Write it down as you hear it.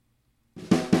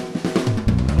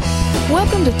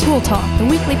Welcome to Tool Talk, the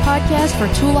weekly podcast for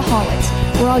toolaholics,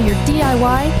 where all your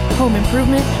DIY, home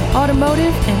improvement,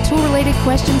 automotive, and tool-related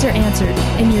questions are answered,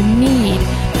 and your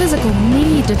physical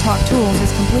need to talk tools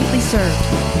is completely served.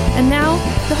 And now,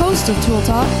 the hosts of Tool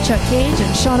Talk, Chuck Cage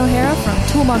and Sean O'Hara from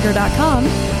Toolmonger.com,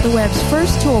 the web's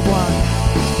first tool blog.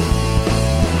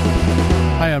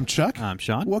 Hi, I'm Chuck. I'm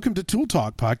Sean. Welcome to Tool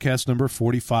Talk, podcast number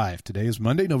 45. Today is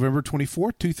Monday, November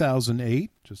 24th,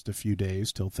 2008. Just a few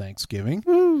days till Thanksgiving.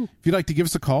 Woo. If you'd like to give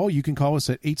us a call, you can call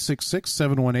us at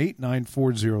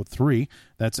 866-718-9403.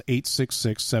 That's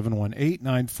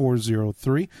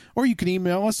 866-718-9403. Or you can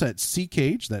email us at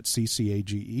ccage, that's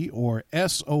C-C-A-G-E, or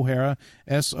S-O'Hara,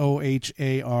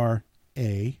 S-O-H-A-R-A.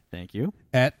 Thank you.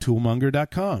 At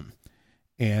toolmonger.com.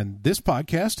 And this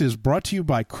podcast is brought to you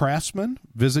by Craftsman.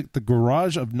 Visit the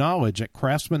Garage of Knowledge at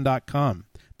craftsman.com.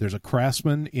 There's a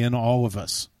Craftsman in all of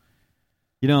us.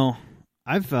 You know,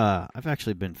 I've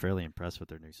actually been fairly impressed with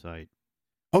their new site.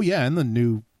 Oh, yeah, and the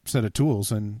new set of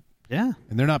tools. And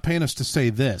they're not paying us to say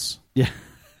this. Yeah.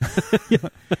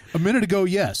 A minute ago,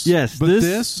 yes. Yes, but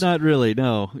this not really,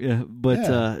 no. Yeah, but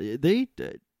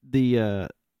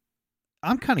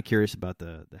I'm kind of curious about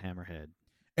the Hammerhead.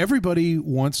 Everybody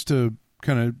wants to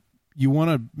you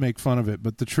want to make fun of it,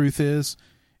 but the truth is,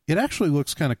 it actually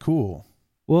looks kind of cool.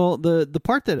 Well, the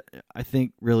part that I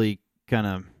think really kind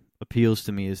of appeals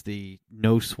to me is the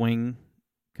no swing.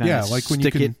 Like when you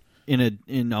can it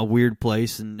in a weird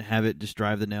place and have it just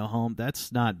drive the nail home.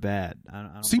 That's not bad. I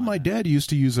don't See, my dad used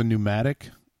to use a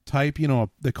pneumatic type.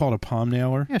 They call it a palm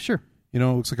nailer. Yeah, sure. It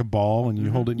looks like a ball, and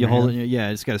you hold it in your hand. Yeah,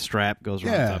 it's got a strap goes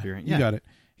around the top of your hand. Yeah, you got it.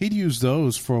 He'd use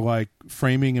those for like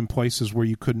framing in places where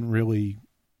you couldn't really,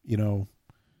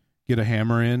 get a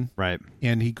hammer in. Right.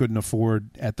 And he couldn't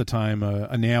afford at the time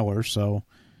a nailer. So,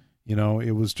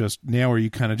 it was just nailer. You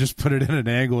kind of just put it in an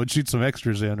angle and shoot some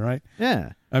extras in, right?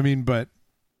 Yeah. But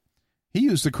he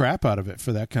used the crap out of it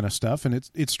for that kind of stuff. And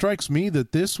it strikes me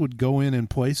that this would go in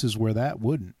places where that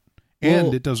wouldn't.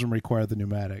 And it doesn't require the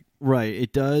pneumatic. Right,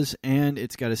 it does, and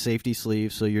it's got a safety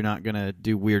sleeve, so you're not going to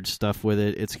do weird stuff with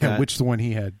it. Which the one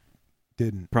he had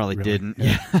didn't. Probably really. Didn't,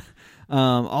 yeah.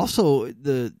 Also,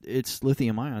 it's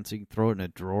lithium ion, so you can throw it in a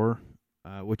drawer,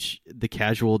 which the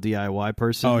casual DIY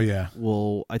person I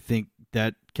think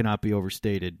that cannot be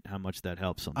overstated how much that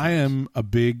helps sometimes. I am a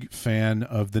big fan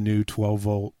of the new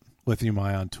 12-volt lithium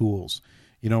ion tools.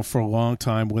 For a long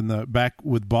time, back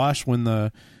with Bosch, when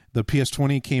the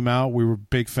PS20 came out, we were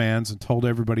big fans and told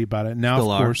everybody about it. Now,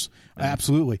 Still of course,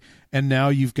 absolutely. And now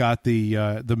you've got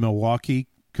the Milwaukee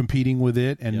competing with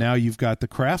it, and now you've got the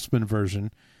Craftsman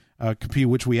version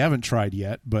which we haven't tried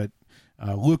yet, but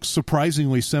looks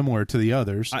surprisingly similar to the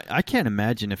others. I can't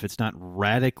imagine if it's not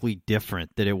radically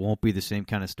different that it won't be the same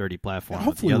kind of sturdy platform.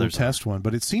 Hopefully we'll test one,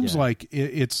 but it seems like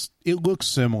it looks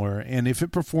similar, and if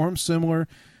it performs similar,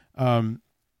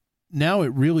 now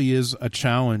it really is a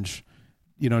challenge,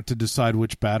 to decide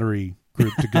which battery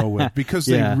group to go with, because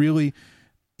they really,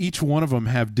 each one of them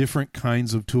have different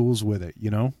kinds of tools with it,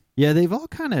 Yeah, they've all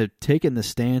kind of taken the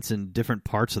stance in different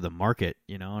parts of the market,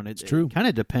 and it's true. It kind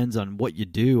of depends on what you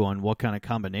do, on what kind of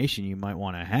combination you might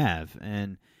want to have.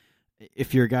 And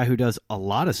if you're a guy who does a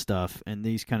lot of stuff and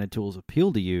these kind of tools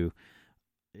appeal to you,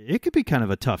 it could be kind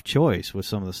of a tough choice with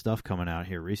some of the stuff coming out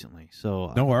here recently.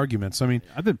 So no arguments.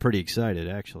 I've been pretty excited,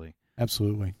 actually.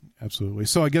 Absolutely.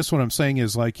 So I guess what I'm saying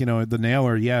is, the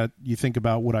nailer, you think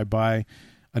about, would I buy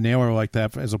a nailer like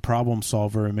that as a problem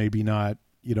solver and maybe not,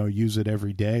 use it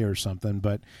every day or something.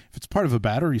 But if it's part of a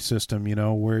battery system,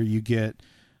 where you get,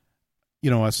 a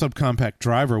subcompact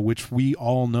driver, which we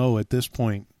all know at this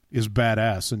point is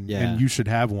badass, and you should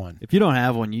have one. If you don't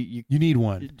have one, you need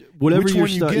one. Whatever Which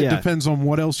one you get depends on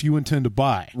what else you intend to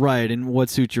buy. Right, and what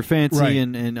suits your fancy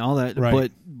and all that.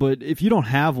 Right. But if you don't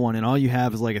have one and all you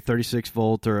have is like a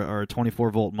 36-volt or a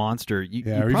 24-volt monster, or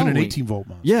even an 18-volt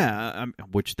monster. Yeah,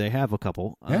 which they have a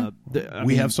couple.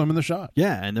 We have some in the shop.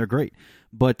 Yeah, and they're great.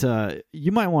 But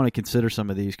you might want to consider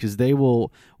some of these, because they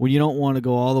will, when you don't want to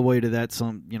go all the way to that,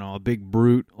 a big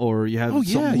brute, or you have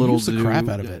something little use the crap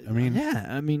out of it.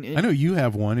 I know you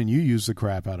have one and you use the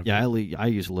crap out of it. Yeah, I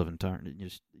use Living Turn.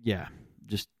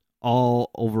 Just all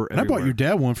over everywhere. I bought your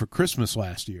dad one for Christmas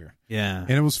last year. Yeah.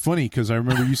 And it was funny because I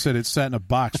remember you said it sat in a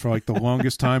box for the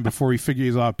longest time before he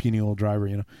figures out puny little driver,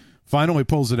 Finally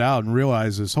pulls it out and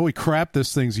realizes, holy crap,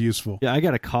 this thing's useful. Yeah, I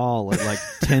got a call at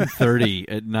 10:30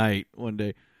 at night one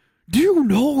day. Do you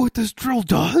know what this drill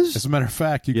does? As a matter of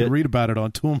fact, you can read about it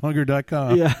on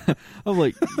toolmonger.com. Yeah. I'm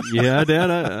like, yeah, Dad,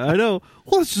 I know.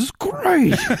 Well, this is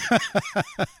great.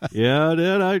 Yeah,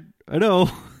 Dad, I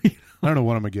know. I don't know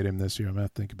what I'm going to get him this year. I'm going to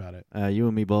have to think about it. You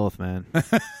and me both, man. I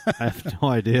have no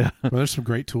idea. Well, there's some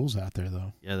great tools out there,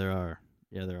 though. Yeah, there are.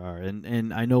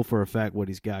 And I know for a fact what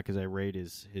he's got because I raid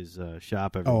his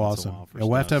shop every once in a while for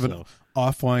we'll have to have stuff, an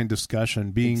offline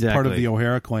discussion. Being part of the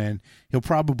O'Hara clan, he'll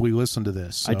probably listen to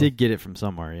this. So. I did get it from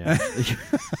somewhere, yeah.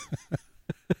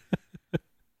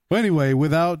 Well, anyway,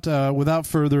 without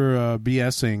further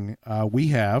BSing, we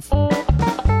have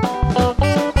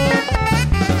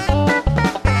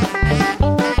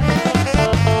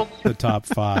the top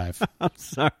 5. I'm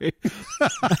sorry.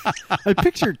 I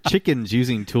picture chickens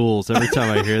using tools every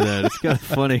time I hear that. It's kind of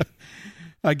funny.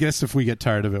 I guess if we get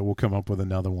tired of it, we'll come up with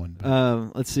another one.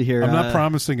 Let's see here. I'm not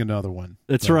promising another one.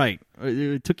 That's right.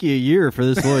 It took you a year for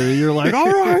this one. You're like,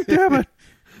 all right, damn it.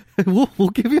 We'll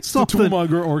give you something. The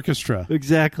Toolmonger Orchestra.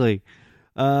 Exactly.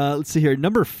 Let's see here.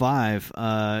 Number 5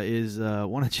 is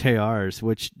one of JR's,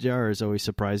 which JR is always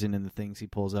surprising in the things he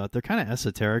pulls out. They're kind of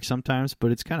esoteric sometimes,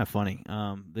 but it's kind of funny.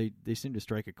 They seem to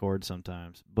strike a chord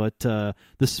sometimes. But the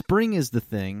spring is the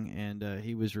thing, and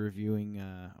he was reviewing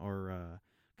or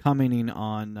commenting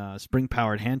on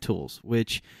spring-powered hand tools,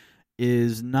 which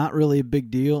is not really a big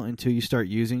deal until you start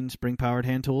using spring-powered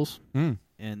hand tools, and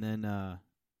then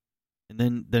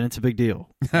it's a big deal.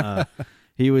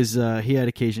 He had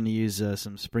occasion to use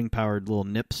some spring-powered little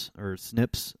nips or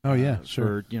snips. Oh yeah,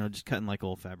 sure. For just cutting like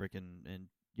old fabric and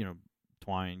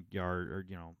twine, yard, or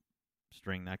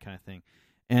string, that kind of thing.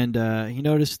 And he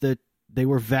noticed that they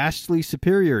were vastly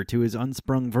superior to his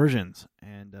unsprung versions.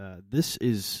 And this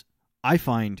is, I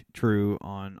find, true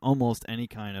on almost any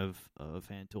kind of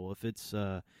hand tool. If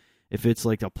it's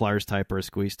like a pliers type or a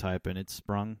squeeze type and it's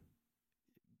sprung,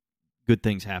 good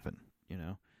things happen.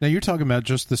 Now you're talking about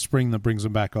just the spring that brings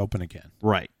them back open again,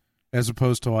 right? As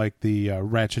opposed to like the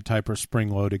ratchet type or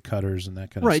spring-loaded cutters and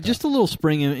that kind of stuff. Right, just a little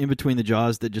spring in between the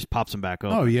jaws that just pops them back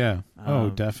open. Oh yeah,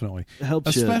 definitely. It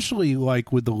helps, especially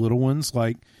like with the little ones.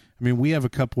 Like, I mean, we have a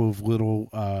couple of little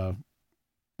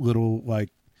like,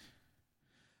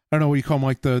 I don't know what you call them,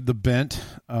 like the bent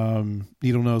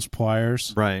needle nose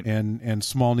pliers, right? And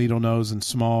small needle nose and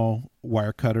small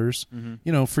wire cutters,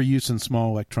 for use in small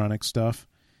electronic stuff.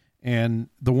 And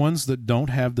the ones that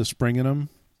don't have the spring in them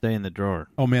stay in the drawer.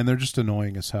 Oh man, they're just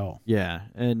annoying as hell. Yeah,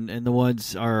 and the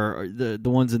ones are the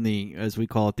ones in the, as we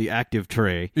call it, the active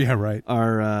tray. Yeah, right.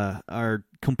 Are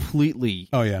completely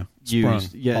used. Sprung.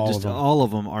 Yeah, all of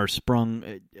them are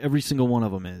sprung. Every single one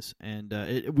of them is, and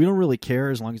we don't really care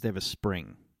as long as they have a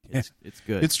spring. It's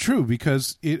good. It's true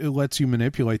because it lets you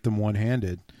manipulate them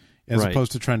one-handed. As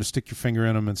opposed to trying to stick your finger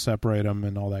in them and separate them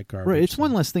and all that garbage. Right, it's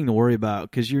one less thing to worry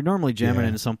about because you're normally jamming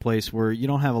into some place where you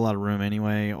don't have a lot of room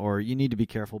anyway, or you need to be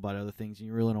careful about other things, and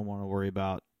you really don't want to worry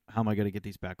about how am I going to get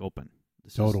these back open.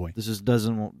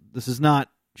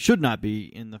 Should not be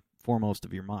in the foremost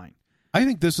of your mind. I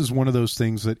think this is one of those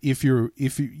things that if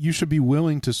you should be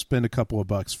willing to spend a couple of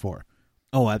bucks for.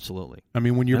 Oh, absolutely. I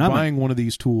mean, when you're buying one of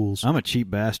these tools, I'm a cheap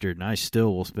bastard, and I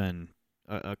still will spend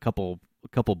a couple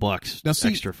bucks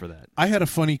extra for that. I had a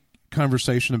funny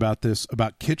conversation about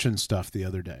kitchen stuff the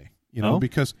other day,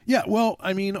 because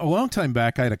I mean, a long time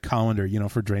back I had a colander,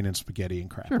 for draining spaghetti and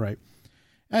crap, sure. Right?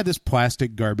 I had this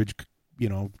plastic garbage,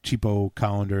 cheapo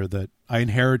colander that I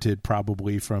inherited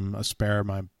probably from a spare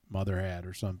my mother had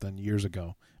or something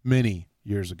many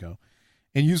years ago,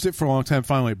 and used it for a long time.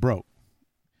 Finally it broke.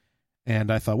 And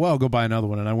I thought, well, I'll go buy another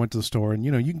one. And I went to the store and,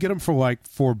 you can get them for like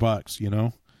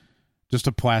 $4, Just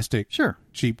a plastic,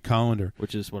 cheap colander.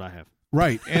 Which is what I have.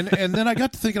 Right. And then I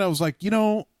got to thinking, I was like,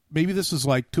 maybe this is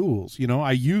like tools.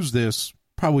 I use this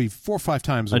probably 4 or 5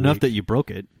 times a week. Enough that you broke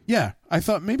it. Yeah. I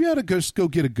thought maybe I ought to just go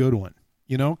get a good one,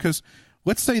 because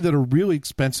let's say that a really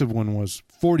expensive one was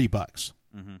 $40,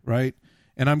 right?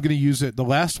 And I'm going to use it. The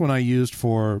last one I used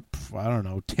for,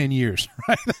 10 years,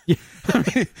 right? Yeah. I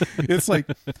mean, it's like,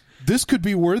 this could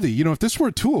be worthy. If this were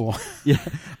a tool,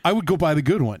 I would go buy the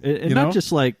good one. And not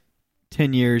just like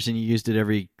 10 years and you used it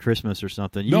every Christmas or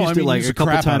something. You used it like a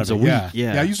couple times a week.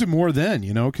 Yeah, I used it more then,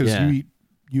 because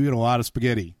you eat a lot of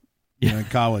spaghetti in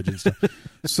college and stuff.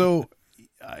 So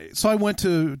I went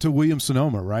to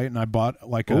Williams-Sonoma, right? And I bought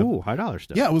like high dollar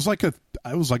stuff. Yeah, it was like a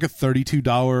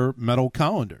 $32 metal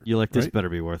colander. You like, this better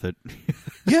be worth it.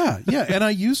 Yeah. And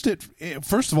I used it.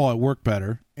 First of all, it worked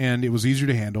better, and it was easier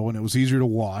to handle, and it was easier to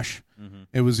wash. Mm-hmm.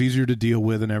 It was easier to deal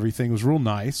with, and everything. It was real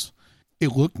nice.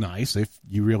 It looked nice if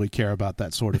you really care about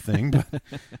that sort of thing.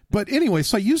 But anyway,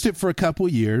 so I used it for a couple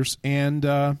of years, and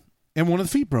one of the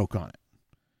feet broke on it.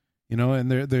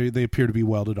 And they appear to be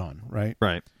welded on, right?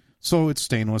 Right. So it's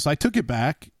stainless. I took it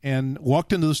back and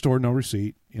walked into the store, no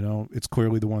receipt. It's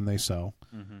clearly the one they sell.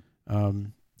 Mm-hmm.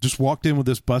 Just walked in with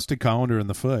this busted colander in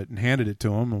the foot and handed it to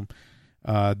them.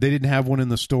 They didn't have one in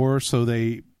the store, so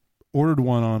they ordered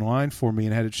one online for me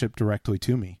and had it shipped directly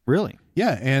to me. Really?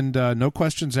 Yeah, and no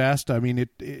questions asked. I mean,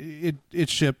 it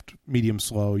shipped medium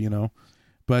slow,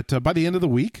 but by the end of the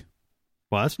week,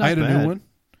 well, that's not I had bad. a new one.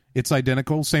 It's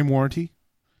identical, same warranty.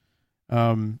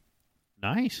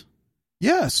 Nice.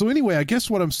 Yeah. So anyway, I guess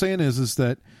what I'm saying is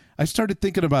that I started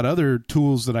thinking about other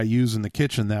tools that I use in the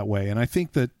kitchen that way, and I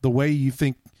think that the way you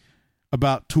think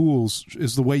about tools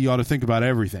is the way you ought to think about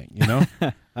everything.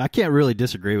 I can't really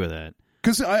disagree with that.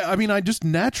 Because I mean, I just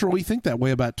naturally think that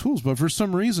way about tools, but for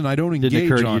some reason I don't engage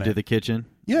Didn't occur to on you it. to the kitchen?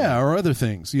 Yeah, or other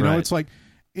things. Right. It's like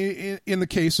in the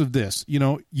case of this,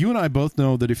 you and I both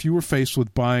know that if you were faced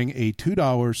with buying a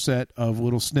 $2 set of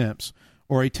little snips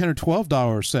or a $10 or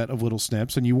 $12 set of little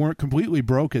snips, and you weren't completely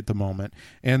broke at the moment,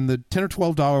 and the $10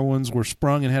 or $12 ones were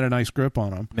sprung and had a nice grip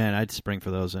on them. Man, I'd spring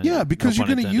for those. Yeah, because you're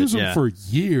going to use them for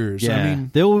years. Yeah. I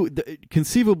mean,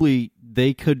 conceivably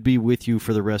they could be with you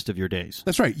for the rest of your days.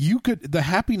 That's right. The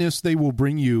happiness they will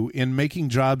bring you in making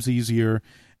jobs easier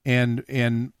and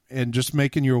just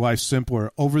making your life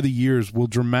simpler over the years will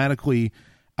dramatically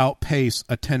outpace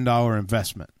a $10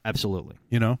 investment. Absolutely.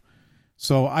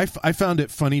 So I found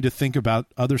it funny to think about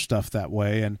other stuff that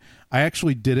way, and I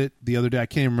actually did it the other day. I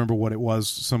can't even remember what it was.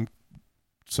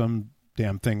 Some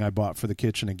damn thing I bought for the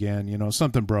kitchen again.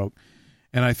 Something broke,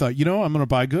 and I thought, I'm going to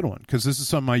buy a good one because this is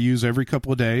something I use every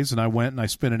couple of days. And I went and I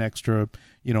spent an extra,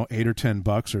 $8 or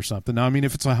 $10 or something. Now, I mean,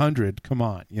 if it's 100, come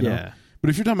on, Yeah. But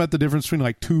if you're talking about the difference between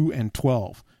like 2 and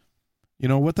 12,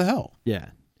 what the hell? Yeah.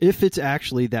 If it's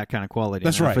actually that kind of quality.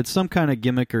 That's now, right. If it's some kind of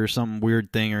gimmick or some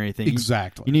weird thing or anything,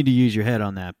 Exactly. you need to use your head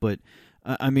on that. But,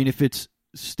 I mean, if it's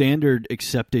standard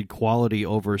accepted quality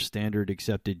over standard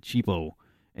accepted cheapo,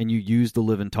 and you use the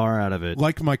living tar out of it.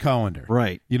 Like my colander.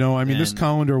 Right. This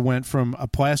colander went from a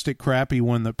plastic crappy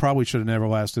one that probably should have never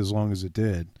lasted as long as it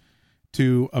did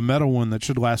to a metal one that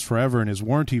should last forever and is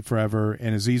warranted forever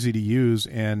and is easy to use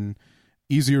and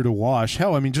easier to wash.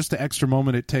 Hell, I mean, just the extra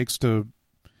moment it takes to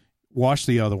wash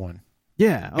the other one.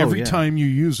 Yeah. Every time you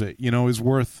use it, is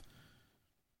worth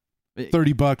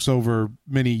 $30 over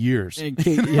many years. And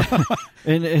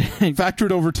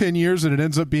Factored over 10 years, and it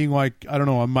ends up being like, I don't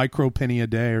know, a micro penny a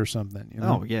day or something.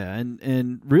 Oh yeah,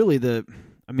 and really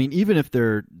even if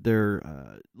they're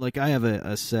like I have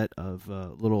a set of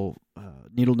little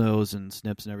needle nose and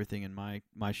snips and everything in my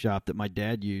shop that my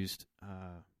dad used.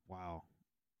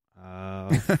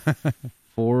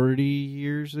 40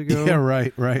 years ago. Yeah,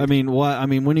 right. I mean,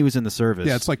 when he was in the service.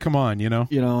 Yeah, it's like, come on,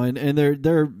 and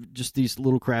they're just these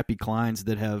little crappy Kleins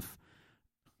that have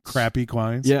crappy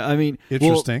Kleins. Yeah, I mean,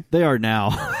 interesting. They are now.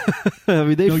 I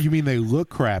mean, no, you mean they look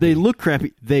crappy? They look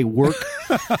crappy. They work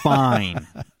fine.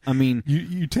 I mean,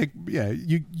 you're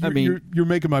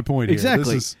making my point here.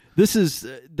 Exactly.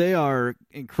 They are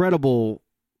incredible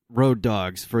road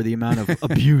dogs for the amount of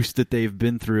abuse that they've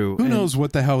been through. Who knows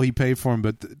what the hell he paid for them,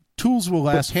 but tools will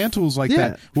last. Hand tools like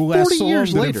that will last so long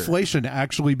that inflation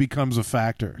actually becomes a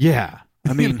factor. Yeah.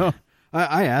 I mean,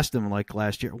 I asked him like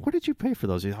last year, what did you pay for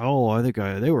those? He's, I think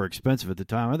they were expensive at the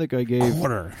time. I think I gave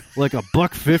quarter, like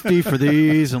 $1.50 for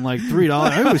these and like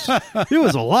 $3. It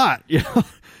was a lot, And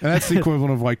that's the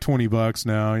equivalent of like $20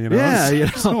 now,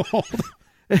 Yeah, so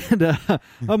and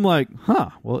I'm like,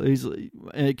 well, he's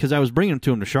because I was bringing them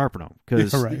to him to sharpen them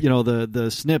because the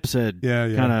snips had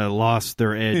kind of lost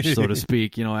their edge, so to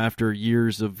speak. After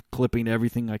years of clipping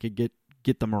everything I could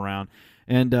get them around,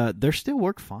 and they still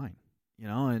work fine.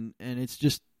 And it's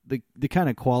just the kind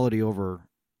of quality over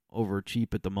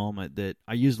cheap at the moment that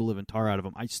I use the living tar out of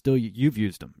them. You've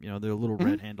used them. They're a little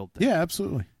red handled thing. Yeah,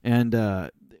 absolutely. And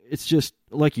it's just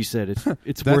like you said, it's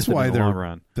worth it in the long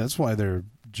run. That's why they're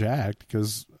jacked,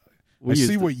 because I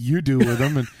see what you do with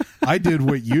them, and I did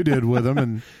what you did with them,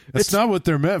 and that's not what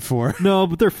they're meant for. No,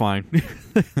 but they're fine.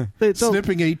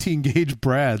 Snipping 18-gauge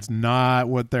brads, not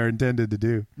what they're intended to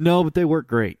do. No, but they work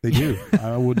great. They do.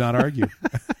 I would not argue.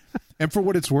 And for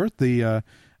what it's worth, the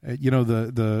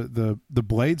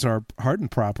blades are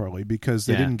hardened properly because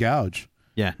they didn't gouge.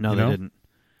 Yeah, no, they didn't.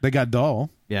 They got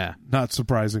dull. Yeah, not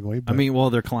surprisingly. But. I mean, well,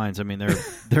 they're Kleins. I mean,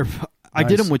 they're. I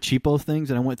did them with cheapo things,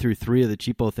 and I went through 3 of the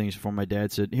cheapo things before my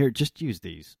dad said, "Here, just use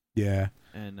these." Yeah.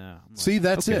 And see,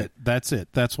 that's it. That's it.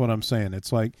 That's what I'm saying.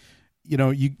 It's like,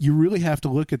 you really have to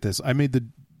look at this. I made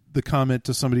the comment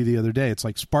to somebody the other day. It's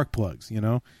like spark plugs.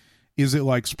 Is it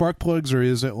like spark plugs, or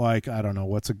is it like, I don't know,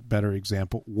 what's a better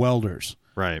example? Welders.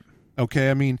 Right. Okay.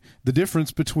 I mean, the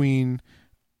difference between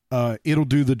it'll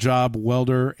do the job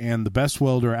welder and the best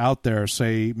welder out there,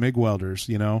 say MIG welders,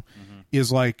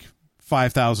 is like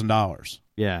 $5,000.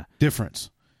 Yeah.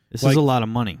 Difference. This is a lot of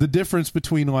money. The difference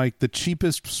between like the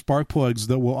cheapest spark plugs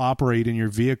that will operate in your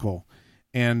vehicle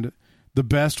and the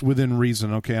best within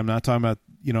reason. Okay, I'm not talking about,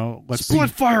 let's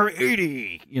Splitfire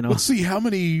 80. Let's see how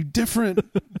many different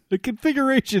the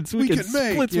configurations we can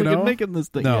make. Splits we can make in this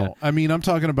thing. No, I mean I'm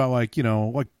talking about like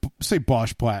say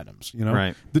Bosch Platinums.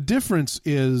 Right. The difference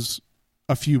is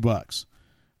a few bucks.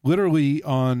 Literally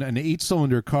on an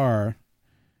 8-cylinder car,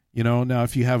 now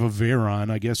if you have a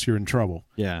Veyron, I guess you're in trouble.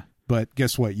 Yeah. But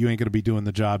guess what? You ain't going to be doing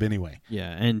the job anyway.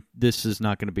 Yeah, and this is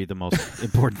not going to be the most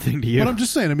important thing to you. But I'm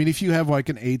just saying, I mean, if you have like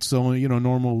an 8-cylinder,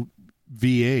 normal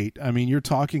V8, I mean, you're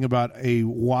talking about a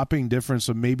whopping difference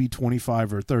of maybe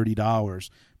 $25 or $30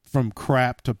 from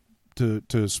crap to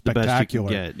spectacular. The best you can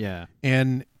get, yeah.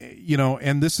 And,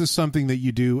 and this is something that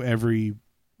you do every,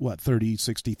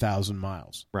 60,000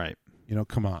 miles. Right.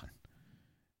 Come on.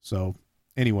 So,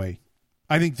 anyway,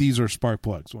 I think these are spark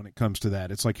plugs when it comes to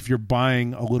that. It's like if you're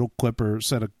buying a little clipper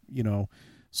set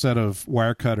of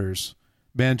wire cutters,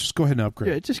 man, just go ahead and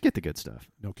upgrade. Yeah, just get the good stuff.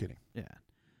 No kidding.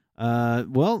 Yeah.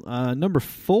 Number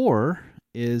 4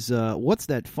 is what's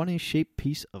that funny shaped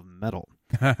piece of metal?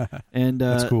 And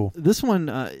that's cool. This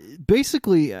one,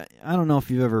 basically, I don't know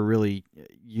if you've ever really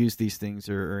used these things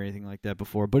or anything like that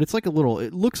before, but it's like it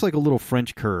looks like a little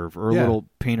French curve or a little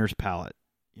painter's palette.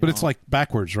 But it's like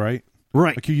backwards, right?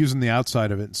 Right. Like you're using the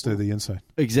outside of it instead of the inside.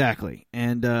 Exactly.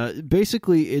 And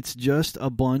basically it's just a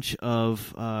bunch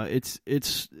of it's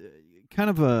kind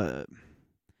of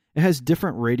it has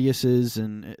different radiuses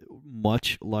and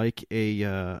much like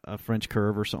a French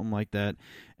curve or something like that.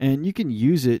 And you can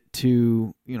use it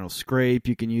to, scrape,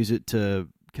 you can use it to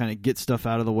kind of get stuff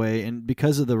out of the way, and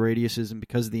because of the radiuses and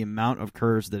because of the amount of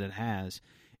curves that it has,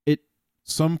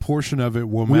 some portion of it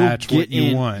will match what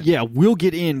you want. Yeah, we'll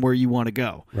get in where you want to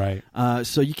go. Right.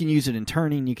 So you can use it in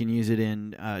turning. You can use it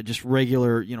in just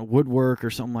regular, woodwork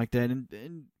or something like that.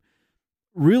 And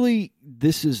really,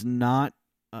 this is not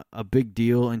a big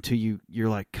deal until you're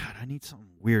like, God, I need something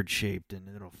weird shaped and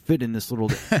it'll fit in this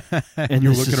little. And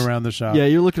you're looking around the shop. Yeah,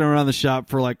 you're looking around the shop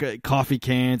for like coffee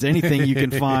cans, anything you can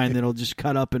find that'll just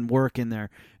cut up and work in there.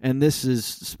 And this is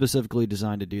specifically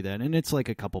designed to do that. And it's like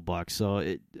a couple bucks. So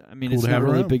it's not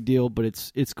really a big deal, but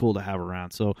it's cool to have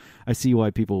around. So I see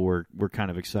why people were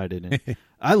kind of excited. And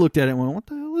I looked at it and went, what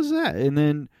the hell is that? And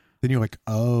then you're like,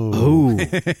 oh,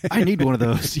 I need one of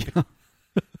those.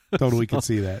 Totally can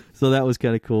see that. So that was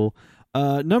kind of cool.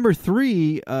 Number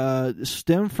 3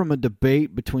 stemmed from a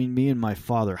debate between me and my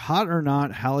father. Hot or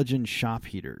not halogen shop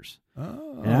heaters.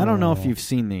 Oh. And I don't know if you've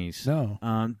seen these.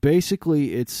 No.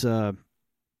 Basically, it's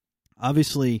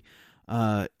obviously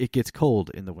it gets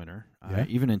cold in the winter,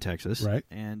 even in Texas. Right.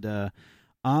 And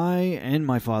I and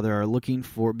my father are looking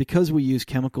for, because we use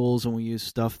chemicals and we use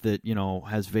stuff that,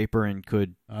 has vapor and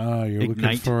could you're ignite.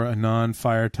 Looking for a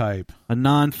non-fire type. A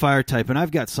non-fire type. And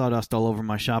I've got sawdust all over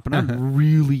my shop, and I'm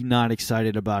really not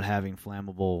excited about having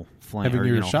flammable flame. Having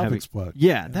your shop explode.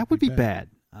 Yeah, that would be bad.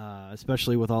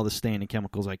 Especially with all the stain and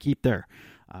chemicals I keep there,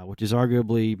 which is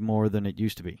arguably more than it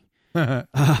used to be.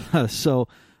 So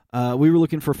we were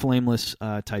looking for flameless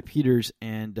type heaters,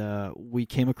 and we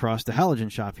came across the halogen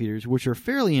shop heaters, which are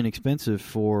fairly inexpensive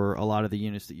for a lot of the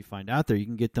units that you find out there. You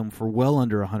can get them for well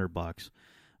under $100.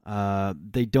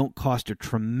 They don't cost a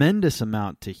tremendous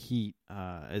amount to heat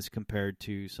as compared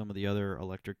to some of the other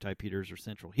electric type heaters or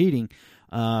central heating,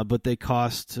 but they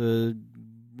cost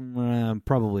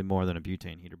probably more than a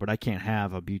butane heater. But I can't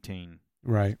have a butane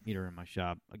heater in my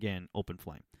shop. Again, open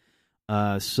flame.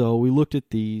 So we looked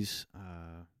at these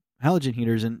halogen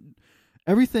heaters, and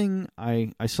everything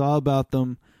I saw about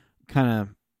them kind of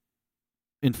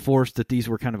enforced that these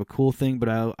were kind of a cool thing,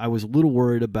 but I was a little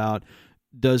worried about,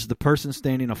 does the person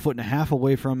standing 1.5 feet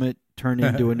away from it turn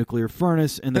into a nuclear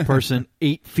furnace, and the person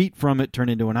 8 feet from it turn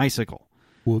into an icicle?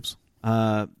 Whoops.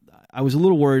 I was a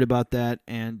little worried about that,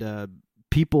 and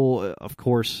people, of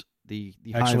course, the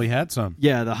actually had some.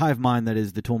 Yeah, the hive mind that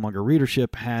is the Toolmonger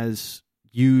readership has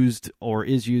used or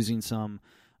is using some.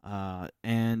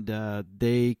 And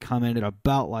they commented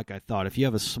about like I thought. If you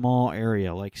have a small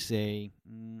area, like say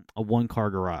a 1-car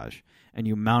garage, and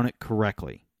you mount it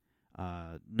correctly,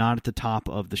 not at the top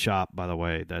of the shop, by the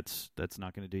way, that's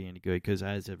not going to do you any good, because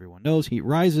as everyone knows, heat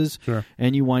rises, sure,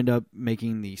 and you wind up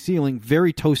making the ceiling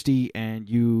very toasty and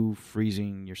you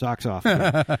freezing your socks off.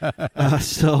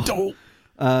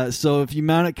 So if you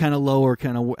mount it kind of lower,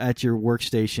 kind of at your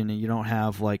workstation, and you don't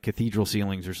have like cathedral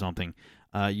ceilings or something,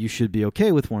 you should be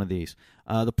okay with one of these.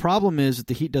 The problem is that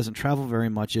the heat doesn't travel very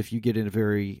much if you get in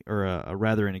a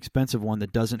rather inexpensive one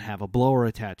that doesn't have a blower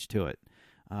attached to it.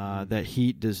 That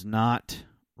heat does not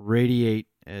radiate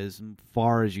as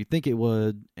far as you think it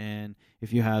would, and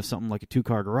if you have something like a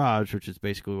 2-car garage, which is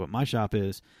basically what my shop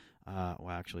is, well,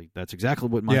 actually, that's exactly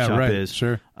what my shop is.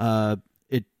 Sure.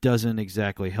 it doesn't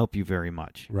exactly help you very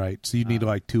much. Right. So you need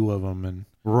like 2 of them and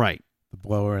Right. the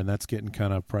blower, and that's getting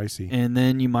kind of pricey. And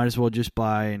then you might as well just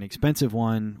buy an expensive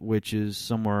one, which is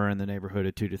somewhere in the neighborhood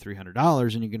of $200 to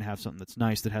 $300, and you can have something that's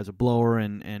nice that has a blower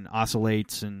and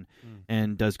oscillates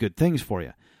and does good things for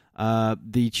you.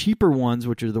 The cheaper ones,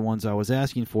 which are the ones I was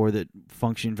asking for, that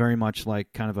function very much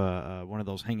like kind of a one of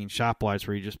those hanging shop lights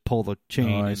where you just pull the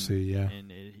chain. Oh, I see. Yeah.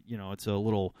 And it's a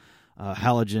little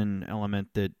halogen element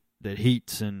that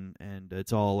heats and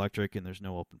it's all electric and there's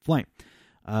no open flame.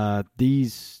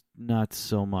 These not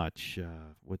so much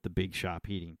with the big shop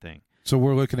heating thing. So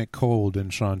we're looking at cold in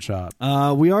Sean's shop.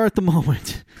 We are at the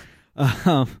moment.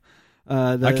 I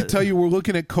can tell you we're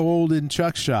looking at cold in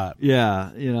Chuck's shop.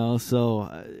 Yeah,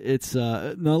 so it's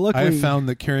no. Luckily, I have found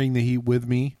that carrying the heat with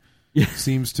me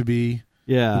seems to be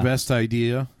the best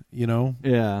idea.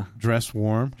 Dress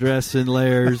warm, dress in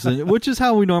layers, which is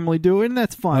how we normally do it, and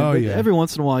that's fine. Oh, but yeah. Every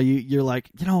once in a while, you're like,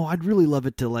 I'd really love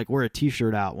it to like wear a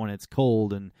T-shirt out when it's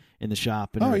cold and in the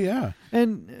shop. And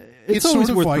and it's always sort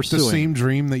of worth like pursuing. the same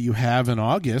dream that you have in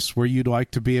August, where you'd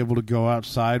like to be able to go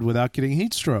outside without getting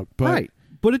heat stroke. But right,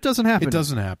 but it doesn't happen. It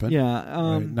doesn't happen.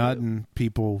 Yeah, right? Not in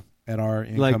people at our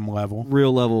income level.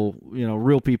 Real level,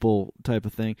 real people type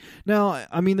of thing. Now,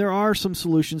 I mean, there are some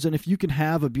solutions, and if you can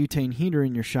have a butane heater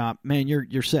in your shop, man,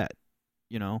 you're set.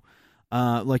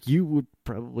 Like you would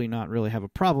probably not really have a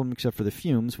problem except for the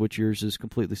fumes, which yours is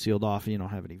completely sealed off, and you don't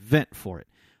have any vent for it.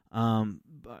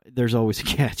 There's always a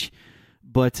catch,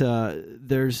 but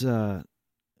there's the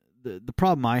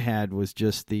problem I had was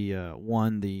just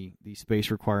the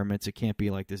space requirements. It can't be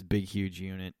like this big huge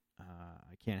unit.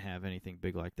 I can't have anything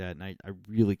big like that, and I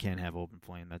really can't have open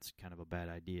flame. That's kind of a bad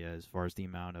idea as far as the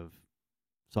amount of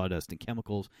sawdust and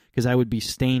chemicals, because I would be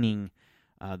staining.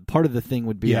 Part of the thing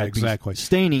would be exactly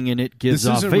staining, and it gives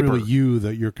off vapor. This isn't really you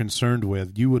that you're concerned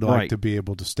with. You would like to be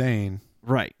able to stain.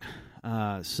 Right.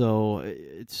 So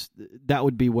that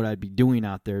would be what I'd be doing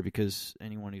out there, because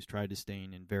anyone who's tried to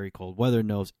stain in very cold weather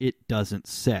knows it doesn't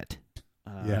set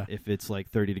if it's like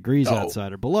 30 degrees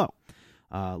outside or below.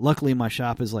 Luckily, my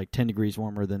shop is like 10 degrees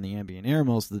warmer than the ambient air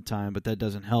most of the time, but that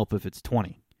doesn't help if it's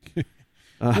 20.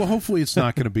 Well, hopefully it's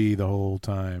not going to be the whole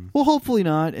time. Well, hopefully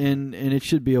not, and it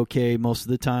should be okay most of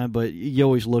the time, but you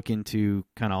always look into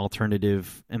kind of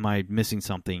alternative, am I missing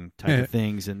something type of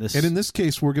things. And in this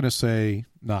case, we're going to say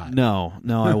not. No,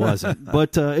 I wasn't.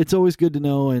 But it's always good to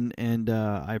know, and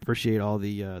I appreciate all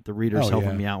the readers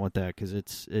helping me out with that, because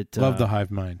love the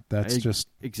hive mind. That's just...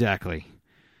 Exactly.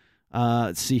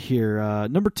 Let's see here.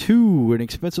 Number 2, an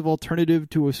expensive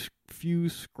alternative to a few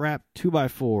scrap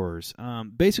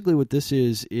 2x4s. Basically what this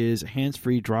is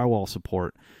hands-free drywall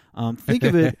support. Think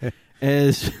of it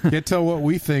as... Can't tell what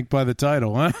we think by the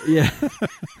title, huh? Yeah.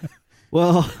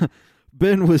 Well,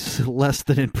 Ben was less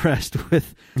than impressed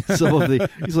with some of the...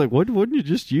 He's like, wouldn't you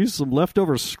just use some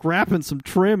leftover scrap and some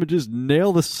trim and just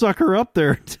nail the sucker up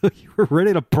there until you were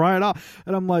ready to pry it off?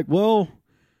 And I'm like, well,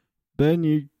 Ben,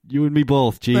 you and me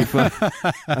both, Chief. I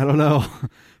don't know.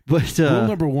 But rule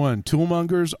number 1,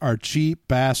 toolmongers are cheap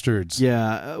bastards.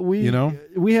 Yeah, we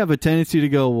have a tendency to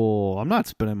go, well, I'm not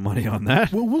spending money on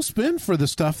that. Well, we'll spend for the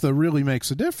stuff that really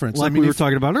makes a difference. Like we were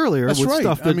talking about earlier. That's with right.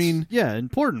 Stuff that's,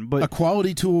 important. But a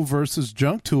quality tool versus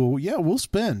junk tool, we'll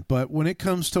spend. But when it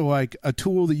comes to like a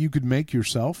tool that you could make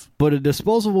yourself. But a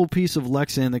disposable piece of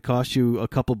Lexan that costs you a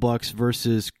couple bucks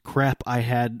versus crap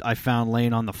I found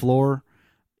laying on the floor,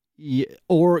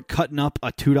 or cutting up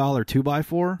a $2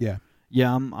 2x4. Yeah.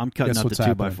 Yeah, I'm cutting up the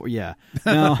 2x4. Yeah.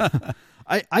 Now,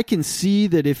 I can see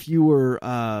that if you were,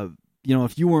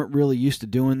 if you weren't really used to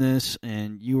doing this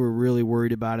and you were really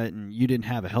worried about it and you didn't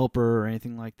have a helper or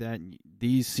anything like that, and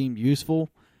these seemed useful,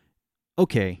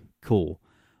 okay, cool.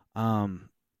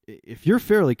 If you're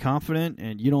fairly confident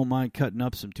and you don't mind cutting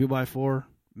up some 2x4,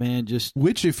 man,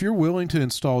 which, if you're willing to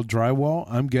install drywall,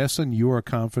 I'm guessing you are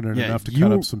confident enough to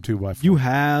cut up some 2x4. You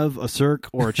have a circ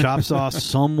or a chop saw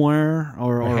somewhere,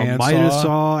 or a Midas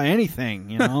saw,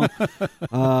 anything,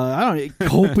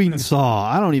 coping saw.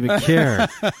 I don't even care.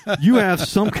 You have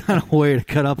some kind of way to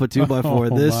cut up a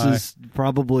 2x4. This is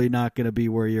probably not going to be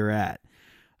where you're at.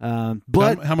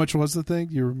 But how much was the thing?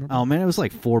 Do you remember? Oh man, it was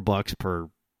like $4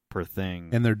 per thing.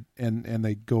 And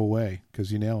they go away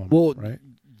because you nail them. Well, right.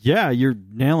 Yeah, you're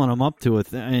nailing them up to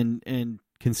it, and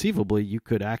conceivably you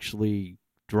could actually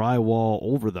drywall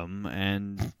over them,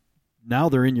 and now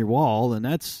they're in your wall, and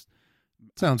that's...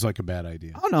 Sounds like a bad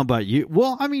idea. I don't know about you.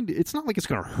 Well, I mean, it's not like it's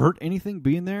going to hurt anything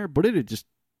being there, but it'd just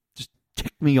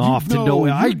tick me off to know.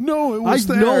 I know it was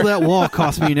there. I know that wall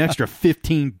cost me an extra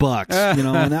 $15,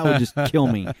 and that would just kill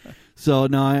me. So,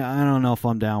 no, I don't know if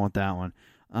I'm down with that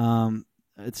one.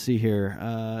 let's see here.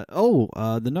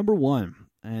 The number one.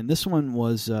 And this one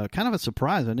was kind of a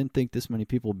surprise. I didn't think this many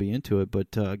people would be into it, but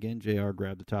again, JR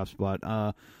grabbed the top spot.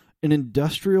 An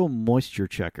industrial moisture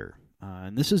checker.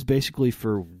 And this is basically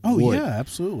for wood. Oh, yeah,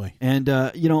 absolutely. And,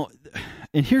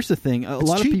 and here's the thing. It's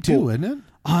lot of cheap people, too, isn't it?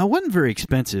 It wasn't very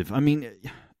expensive. I mean,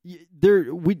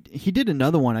 he did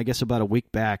another one, I guess, about a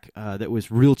week back that was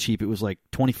real cheap. It was like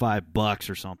 $25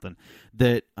 or something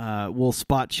that will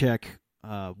spot check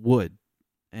wood.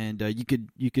 And you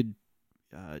could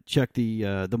check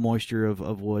the moisture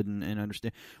of wood and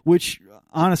understand, which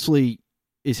honestly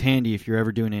is handy if you're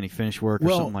ever doing any finish work or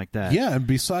something like that. Yeah, and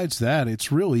besides that,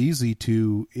 it's real easy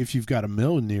to, if you've got a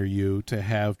mill near you, to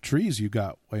have trees you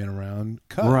got laying around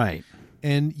cut. Right.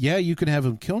 And yeah, you can have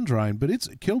them kiln dried, but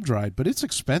it's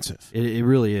expensive. It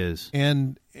really is.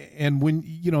 And when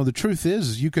the truth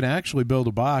is you can actually build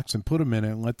a box and put them in it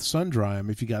and let the sun dry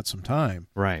them if you got some time.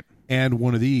 Right. And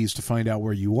one of these to find out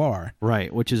where you are.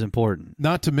 Right, which is important.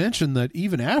 Not to mention that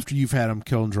even after you've had them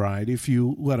kiln dried, if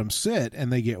you let them sit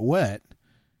and they get wet,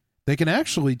 they can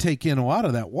actually take in a lot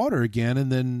of that water again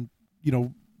and then,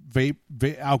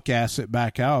 outgas it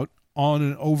back out on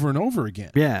and over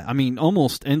again. Yeah, I mean,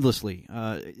 almost endlessly.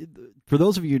 For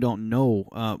those of you who don't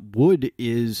know, wood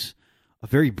is a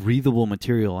very breathable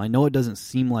material. I know it doesn't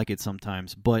seem like it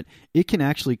sometimes, but it can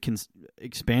actually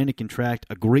expand and contract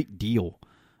a great deal.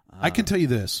 I can tell you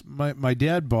this. My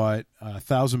dad bought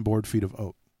 1,000 board feet of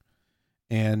oak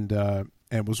and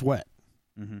was wet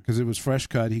because it was fresh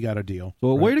cut. He got a deal.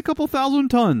 So it weighed a couple thousand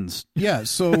tons. Yeah,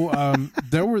 so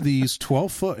there were these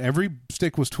 12-foot. Every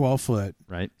stick was 12 foot.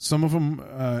 Right. Some of them,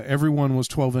 every one was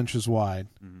 12 inches wide.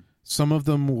 Mm-hmm. Some of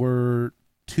them were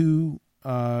 2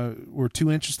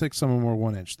 inches thick. Some of them were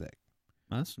 1 inch thick.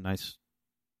 That's nice.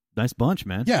 Nice bunch,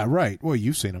 man. Yeah, right. Well,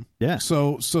 you've seen them. Yeah.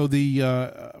 So the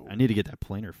I need to get that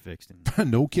planer fixed.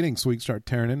 No kidding. So we can start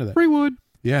tearing into that. Free wood.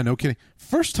 Yeah, no kidding.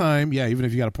 First time, yeah, even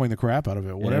if you got to point the crap out of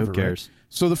it, whatever. Who cares? Right?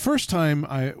 So the first time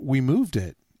we moved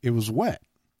it, it was wet,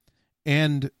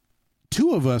 and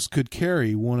 2 of us could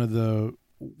carry one of the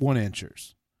 1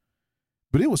 inchers,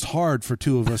 but it was hard for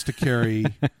 2 of us to carry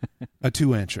a 2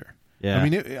 incher. Yeah. I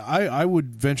mean, I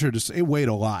would venture to say it weighed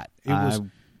a lot. It was.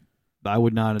 I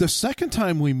would not. The second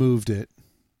time we moved it,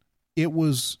 it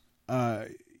was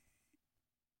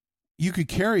you could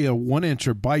carry a 1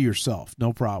 incher by yourself,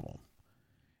 no problem,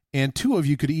 and 2 of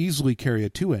you could easily carry a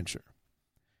 2 incher.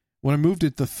 When I moved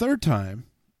it the third time,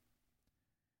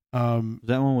 was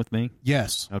that one with me?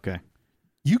 Yes. Okay.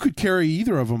 You could carry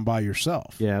either of them by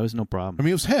yourself. Yeah, it was no problem. I mean,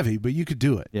 it was heavy, but you could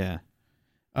do it. Yeah.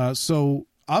 So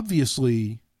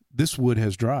obviously, this wood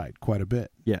has dried quite a bit.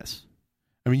 Yes.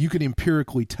 I mean, you can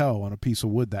empirically tell on a piece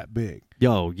of wood that big.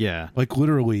 Oh, yeah. Like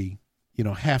literally,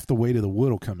 half the weight of the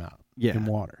wood will come out in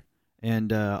water.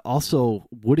 And also,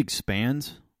 wood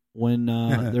expands when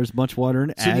there's a bunch of water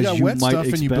in it. So as you got wet stuff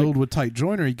expect. and you build with tight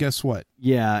joinery, guess what?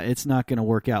 Yeah, it's not going to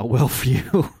work out well for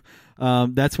you.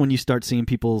 That's when you start seeing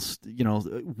people's,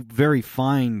 very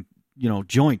fine,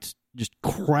 joints just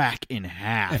crack in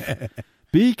half.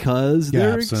 Because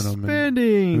they're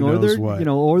expanding, or they're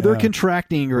they're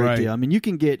contracting right there. I mean, you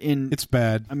can get in. It's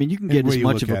bad. I mean, you can get as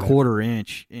much of a quarter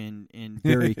inch in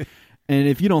very. And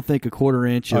if you don't think a quarter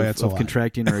inch of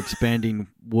contracting or expanding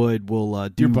wood will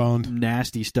do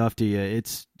nasty stuff to you,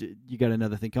 you got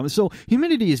another thing coming. So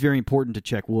humidity is very important to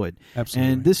check wood.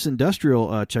 Absolutely. And this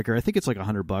industrial checker, I think it's like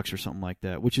 $100 or something like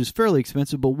that, which is fairly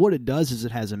expensive. But what it does is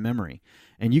it has a memory,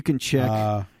 and you can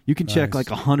check. Check like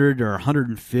 100 or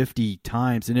 150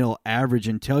 times, and it'll average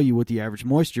and tell you what the average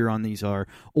moisture on these are,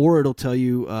 or it'll tell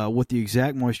you what the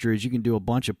exact moisture is. You can do a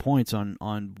bunch of points on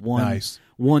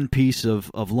one piece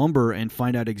of lumber and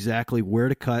find out exactly where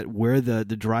to cut, where the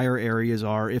drier areas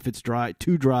are, if it's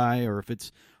too dry, or if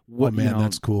it's what. Oh man,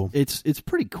 that's cool. It's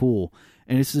pretty cool,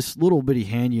 and it's this little bitty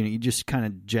hand unit. You just kind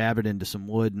of jab it into some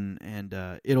wood, and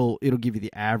it'll give you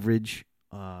the average.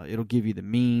 It'll give you the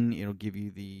mean. It'll give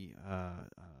you the.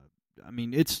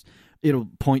 It'll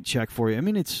point check for you. I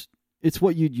mean, it's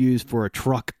what you'd use for a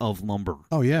truck of lumber.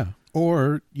 Oh yeah.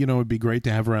 Or, it'd be great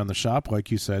to have around the shop,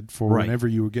 like you said, for whenever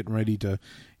you were getting ready to,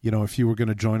 if you were going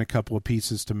to join a couple of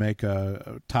pieces to make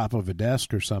a top of a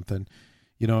desk or something,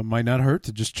 it might not hurt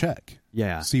to just check.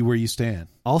 Yeah. See where you stand.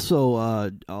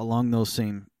 Also, along those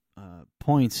same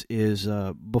points is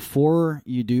before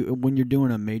you do, when you're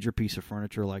doing a major piece of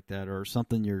furniture like that or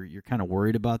something you're kind of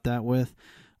worried about that with,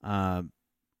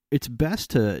 it's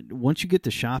best to, once you get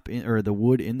the shop or the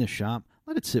wood in the shop,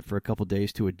 let it sit for a couple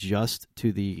days to adjust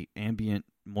to the ambient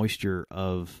moisture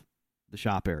of the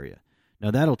shop area.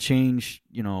 Now that'll change,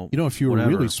 if you were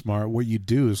really smart, what you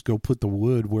do is go put the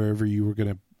wood wherever you were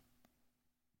going to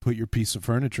put your piece of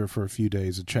furniture for a few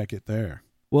days and check it there.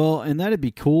 Well, and that'd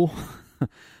be cool.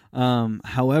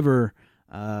 However,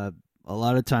 a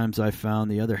lot of times I found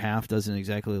the other half doesn't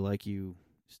exactly like you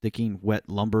sticking wet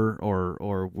lumber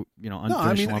or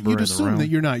unfinished lumber you'd in the assume room. that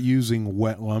you're not using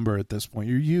wet lumber at this point.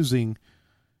 You're using,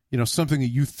 something that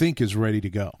you think is ready to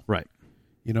go. Right.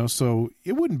 So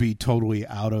it wouldn't be totally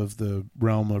out of the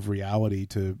realm of reality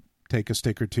to take a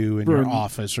stick or two in your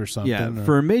office or something. Yeah,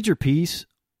 for a major piece,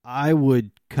 I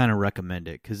would kind of recommend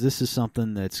it because this is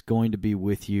something that's going to be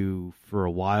with you for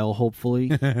a while, hopefully.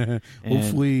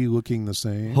 Hopefully looking the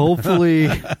same. Hopefully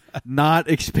not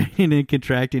expanding and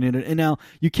contracting in it. And now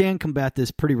you can combat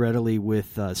this pretty readily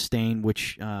with stain,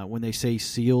 which when they say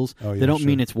seals, they don't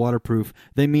mean it's waterproof.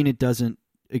 They mean it doesn't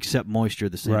accept moisture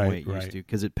the same way it used to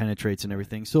because it penetrates and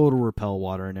everything. So it'll repel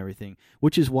water and everything,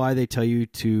 which is why they tell you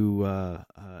to,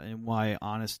 and why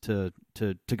honest to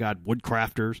God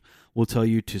woodcrafters will tell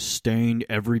you to stain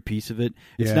every piece of it.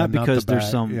 It's not because there's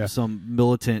some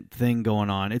militant thing going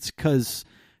on. It's because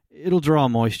it'll draw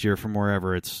moisture from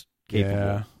wherever it's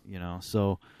capable,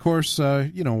 so. Of course,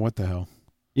 what the hell?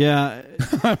 Yeah.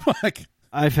 I'm like...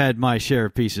 I've had my share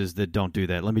of pieces that don't do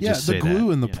that. Let me just say that. Yeah, the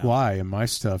glue and the ply in my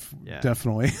stuff,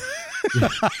 definitely.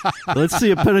 Let's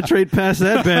see it penetrate past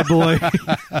that bad boy.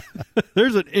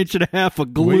 There's an 1.5 inches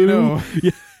of glue.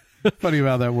 Funny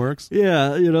how that works.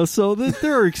 Yeah, so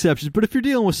there are exceptions. But if you're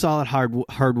dealing with solid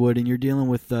hardwood and you're dealing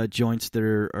with joints that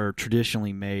are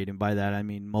traditionally made, and by that I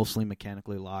mean mostly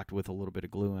mechanically locked with a little bit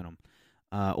of glue in them,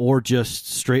 or just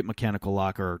straight mechanical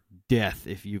lock or death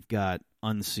if you've got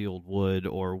unsealed wood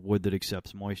or wood that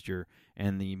accepts moisture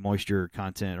and the moisture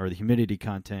content or the humidity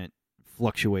content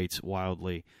fluctuates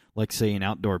wildly, like say an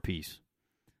outdoor piece.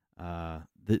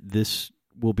 This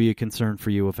will be a concern for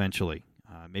you eventually.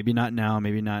 Maybe not now,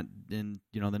 maybe not in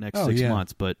the next 6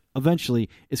 months, but eventually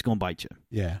it's going to bite you.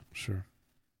 Yeah, sure.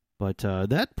 But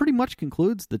that pretty much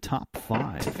concludes the top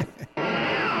 5.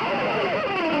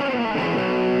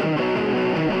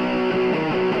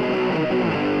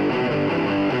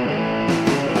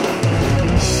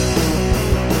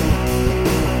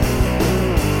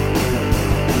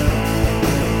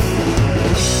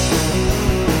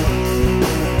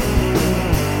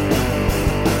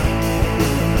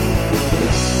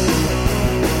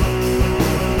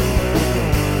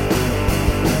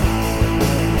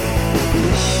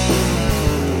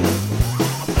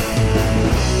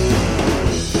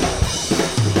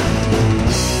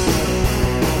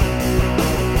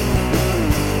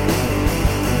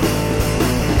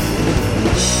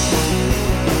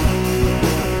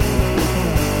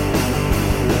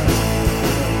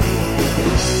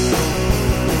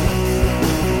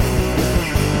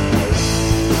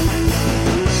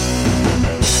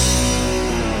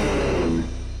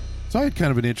 So I had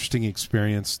kind of an interesting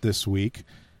experience this week.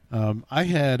 I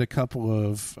had a couple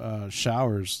of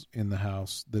showers in the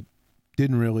house that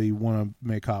didn't really want to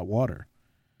make hot water.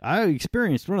 I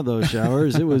experienced one of those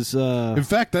showers. It was... In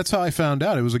fact, that's how I found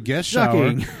out. It was a guest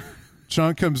shower.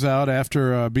 Sean comes out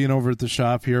after being over at the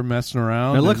shop here messing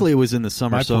around. Now, luckily, it was in the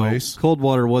summer, so place. Cold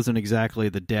water wasn't exactly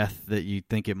the death that you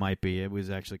think it might be. It was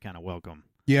actually kind of welcome.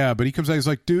 Yeah, but he comes out, he's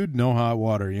like, dude, no hot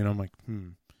water. I'm like,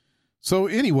 So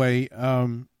anyway,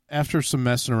 after some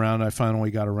messing around, I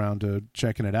finally got around to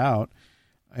checking it out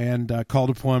and called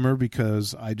a plumber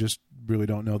because I just really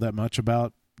don't know that much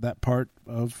about that part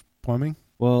of plumbing.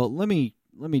 Well, let me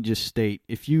just state,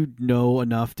 if you know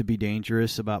enough to be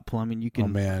dangerous about plumbing, you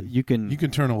can you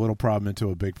can turn a little problem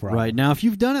into a big problem. Right. Now, if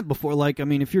you've done it before,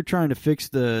 if you're trying to fix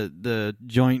the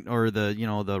joint or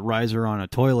the riser on a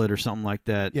toilet or something like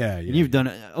that, and you've done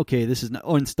it, okay, this is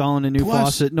installing a new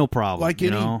faucet, no problem. Like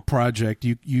any project,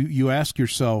 you ask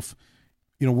yourself,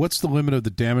 what's the limit of the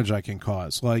damage I can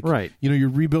cause? Like, you're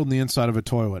rebuilding the inside of a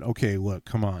toilet. Okay, look,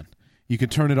 come on. You can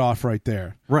turn it off right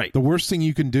there. Right. The worst thing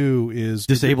you can do is...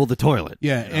 disable the toilet.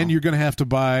 Yeah, and you're going to have to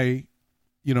buy,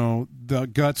 the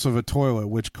guts of a toilet,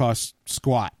 which costs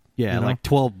squat. Yeah, like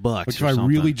 $12 Like if I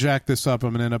really jack this up,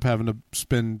 I'm going to end up having to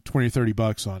spend $20 or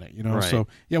 $30 on it, Right. So,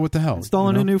 yeah, what the hell?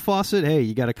 Installing a new faucet, hey,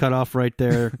 you got a cutoff right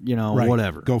there, right.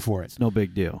 Whatever. Go for it. It's no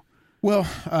big deal. Well,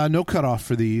 no cutoff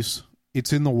for these.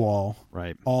 It's in the wall.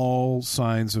 Right. All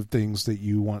signs of things that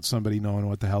you want somebody knowing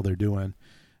what the hell they're doing.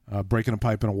 Breaking a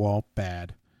pipe in a wall,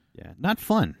 bad. Yeah, not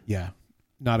fun. Yeah,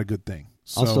 not a good thing.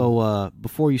 So, also,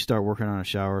 before you start working on a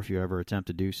shower, if you ever attempt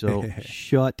to do so,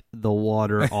 shut the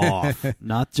water off.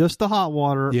 Not just the hot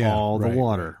water, all the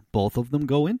water. Both of them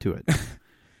go into it.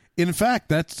 In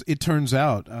fact, it turns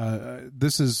out,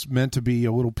 this is meant to be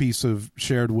a little piece of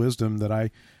shared wisdom that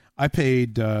I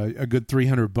paid a good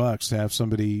 $300 to have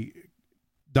somebody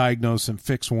diagnose and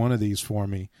fix one of these for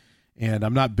me. And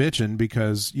I'm not bitching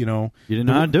because, you didn't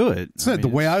know how to do it. The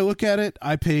way I look at it,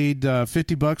 I paid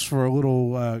 $50 for a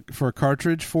little for a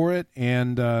cartridge for it,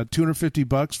 and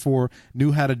 $250 for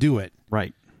knew how to do it.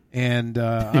 Right. And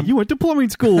you went to plumbing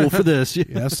school for this.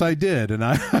 Yes, I did, and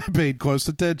I paid close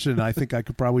attention. I think I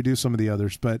could probably do some of the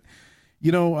others, but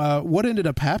what ended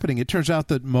up happening? It turns out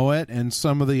that Moet and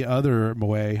some of the other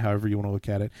Moet, however you want to look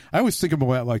at it, I always think of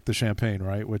Moet like the champagne,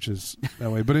 right? Which is that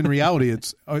way, but in reality,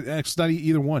 it's not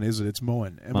either one, is it? It's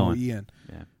Moen, Moen,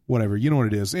 whatever. You know what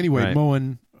it is. Anyway, right.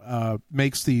 Moen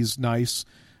makes these nice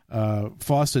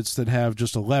faucets that have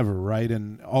just a lever, right?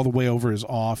 And all the way over is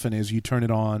off, and as you turn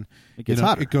it on, it gets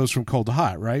hotter. It goes from cold to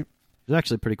hot, right? It's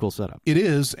actually a pretty cool setup. It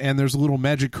is, and there's a little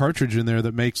magic cartridge in there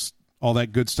that makes all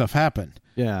that good stuff happen.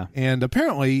 Yeah. And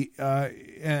apparently,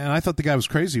 and I thought the guy was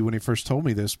crazy when he first told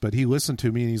me this, but he listened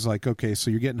to me and he's like, okay, so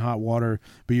you're getting hot water,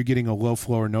 but you're getting a low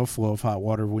flow or no flow of hot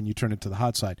water when you turn it to the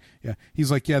hot side. Yeah.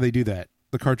 He's like, yeah, they do that.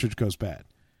 The cartridge goes bad.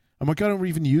 I'm like, I don't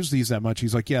even use these that much.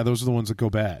 He's like, yeah, those are the ones that go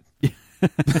bad.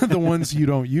 The ones you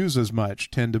don't use as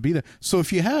much tend to be that. So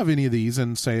if you have any of these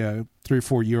in, say, a 3 or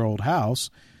 4 year old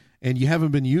house and you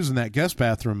haven't been using that guest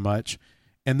bathroom much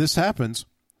and this happens,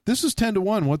 this is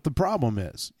 10-to-1 what the problem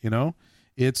is,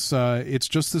 It's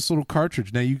just this little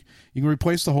cartridge. Now you can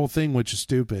replace the whole thing, which is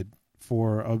stupid,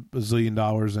 for a bazillion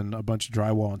dollars and a bunch of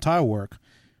drywall and tile work,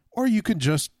 or you can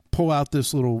just pull out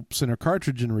this little center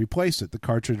cartridge and replace it. The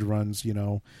cartridge runs,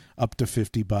 up to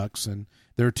 $50, and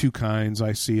there are two kinds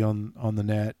I see on the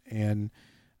net, and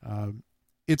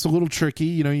it's a little tricky.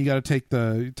 You got to take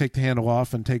the handle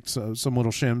off and take some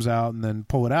little shims out and then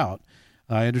pull it out.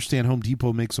 I understand Home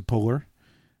Depot makes a puller,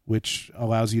 which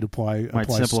allows you to apply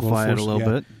simplify it a little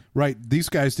bit. Right. These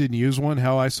guys didn't use one.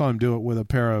 Hell, I saw him do it with a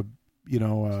pair of,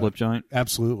 slip joint.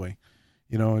 Absolutely.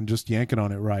 And just yanking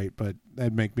on it right. But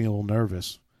that'd make me a little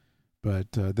nervous.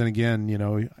 But then again,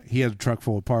 he had a truck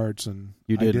full of parts and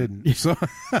I didn't. So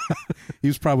he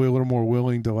was probably a little more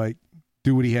willing to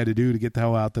do what he had to do to get the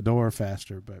hell out the door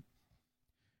faster. But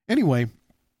anyway, a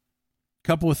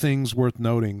couple of things worth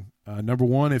noting. Number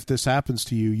one, if this happens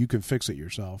to you, you can fix it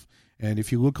yourself. And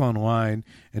if you look online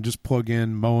and just plug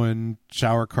in Moen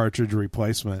shower cartridge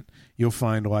replacement, you'll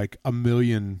find like a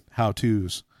million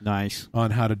how-tos. Nice.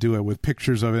 On how to do it with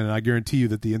pictures of it. And I guarantee you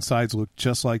that the insides look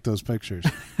just like those pictures.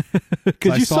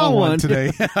 Because you saw one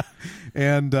today.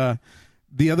 And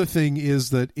the other thing is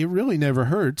that it really never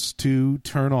hurts to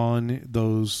turn on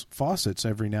those faucets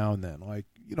every now and then,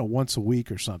 once a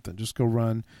week or something. Just go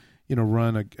run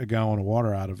a gallon of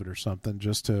water out of it or something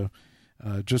just to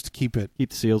keep the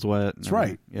seals wet. That's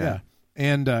right. Yeah.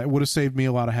 And it would have saved me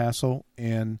a lot of hassle.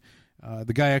 And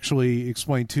the guy actually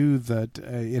explained too that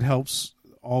it helps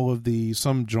all of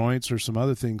some joints or some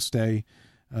other things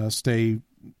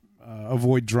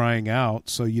avoid drying out,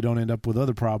 so you don't end up with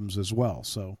other problems as well.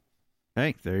 So,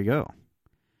 hey, there you go.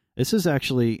 This is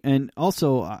actually, and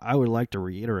also I would like to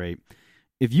reiterate,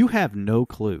 if you have no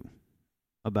clue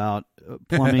about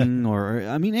plumbing or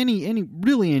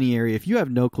any area, if you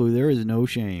have no clue, there is no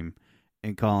shame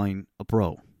in calling a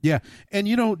pro. Yeah, and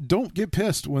don't get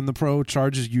pissed when the pro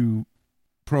charges you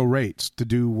pro rates to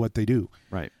do what they do.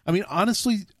 Right.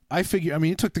 Honestly, I figure,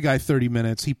 it took the guy 30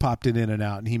 minutes, he popped it in and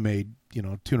out, and he made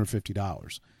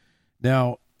 $250.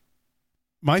 Now,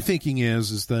 my thinking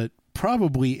is that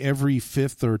probably every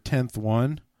 5th or 10th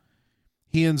one,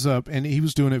 he ends up, and he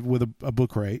was doing it with a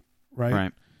book rate, right?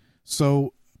 Right.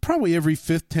 So probably every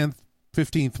 5th, 10th,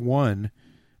 15th one,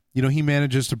 he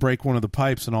manages to break one of the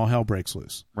pipes and all hell breaks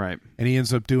loose. Right. And he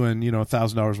ends up doing,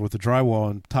 $1,000 worth of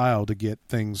drywall and tile to get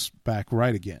things back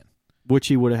right again. Which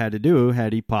he would have had to do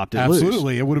had he popped it loose.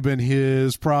 Absolutely. It would have been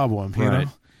his problem, right.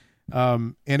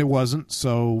 And it wasn't.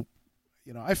 So,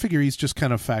 I figure he's just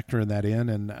kind of factoring that in.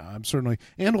 And I'm certainly,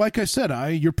 and like I said,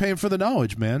 you're paying for the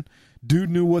knowledge, man. Dude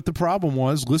knew what the problem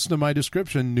was, listened to my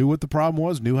description, knew what the problem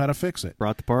was, knew how to fix it.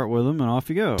 Brought the part with him, and off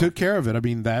you go. Took care of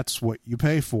it. That's what you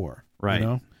pay for.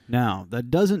 Right. Now, that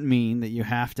doesn't mean that you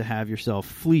have to have yourself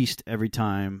fleeced every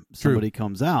time somebody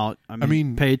comes out.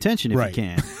 Pay attention if you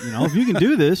can. If you can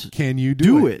do this, can you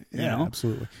do it? Yeah,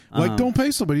 absolutely. Don't pay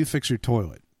somebody to fix your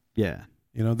toilet. Yeah.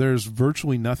 There's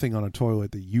virtually nothing on a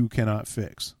toilet that you cannot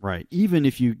fix. Right. Even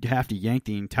if you have to yank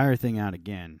the entire thing out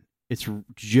again, it's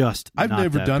just I've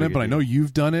never done it, but I know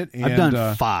you've done it. And, I've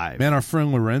done 5. Man, our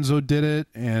friend Lorenzo did it,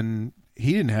 and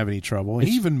he didn't have any trouble. And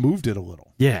he even moved it a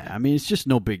little. Yeah, it's just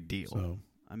no big deal. So.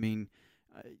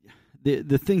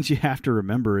 The things you have to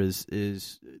remember is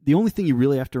the only thing you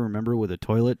really have to remember with a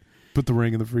toilet. Put the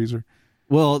ring in the freezer.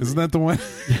 Well, isn't that the one?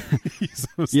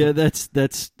 Yeah,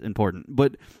 that's important.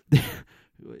 But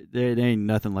There ain't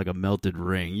nothing like a melted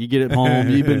ring. You get it home,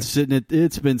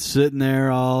 it's been sitting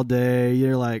there all day.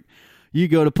 You're like, you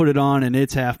go to put it on and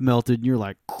it's half melted, and you're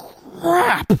like,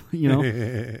 crap,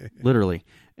 literally.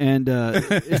 And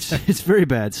it's very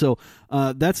bad. So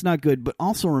that's not good. But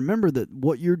also remember that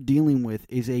what you're dealing with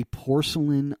is a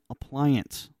porcelain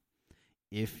appliance.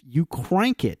 If you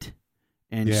crank it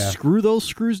and screw those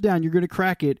screws down, you're going to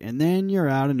crack it, and then you're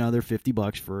out another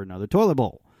 $50 for another toilet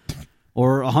bowl.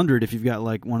 Or $100 if you've got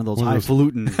like one of those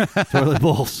highfalutin toilet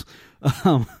bowls.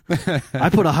 I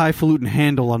put a highfalutin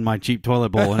handle on my cheap toilet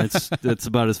bowl, and that's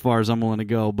about as far as I'm willing to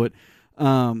go. But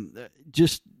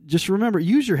just remember,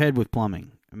 use your head with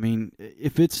plumbing. I mean,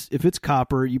 if it's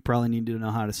copper, you probably need to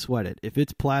know how to sweat it. If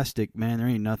it's plastic, man, there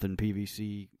ain't nothing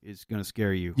PVC is going to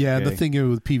scare you. Yeah, okay? The thing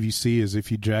with PVC is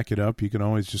if you jack it up, you can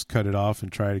always just cut it off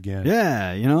and try it again.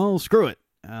 Yeah, screw it.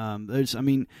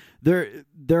 There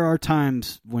are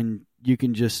times when you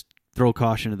can just throw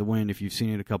caution to the wind if you've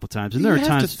seen it a couple times. And there are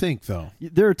times to think though.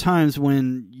 There are times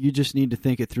when you just need to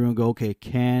think it through and go, okay,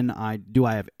 do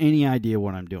I have any idea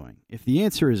what I'm doing? If the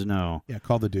answer is no,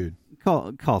 call the dude.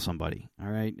 Call somebody. All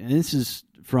right, and this is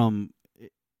from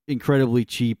incredibly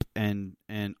cheap and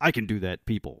I can do that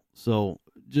people. So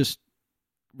just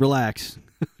relax.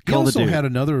 He also had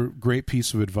another great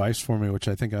piece of advice for me, which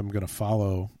I think I'm going to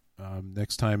follow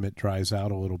next time it dries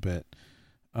out a little bit.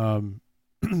 The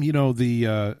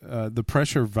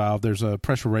pressure valve, there's a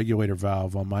pressure regulator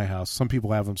valve on my house. Some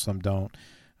people have them, some don't.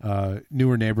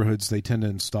 Newer neighborhoods, they tend to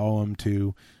install them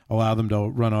to allow them to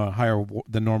run a higher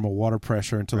than normal water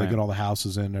pressure until they get all the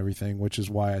houses in and everything, which is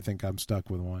why I think I'm stuck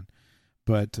with one.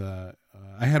 But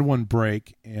I had one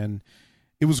break, and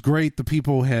it was great. The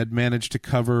people had managed to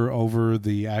cover over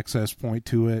the access point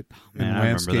to it in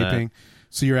landscaping.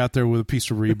 So you're out there with a piece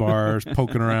of rebar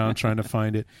poking around trying to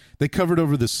find it. They covered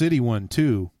over the city one,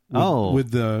 too,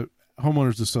 with the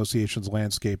homeowners association's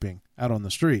landscaping out on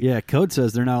the street. Yeah, code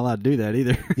says they're not allowed to do that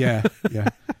either. Yeah.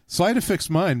 So I had to fix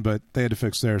mine, but they had to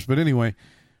fix theirs. But anyway,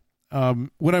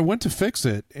 when I went to fix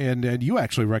it, and you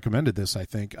actually recommended this, I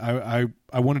think, I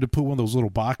wanted to put one of those little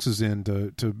boxes in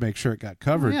to make sure it got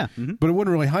covered. But it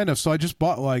wasn't really high enough, so I just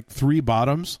bought like 3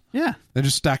 bottoms. Yeah. And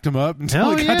just stacked them up until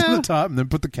I got to the top and then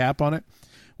put the cap on it.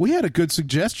 We had a good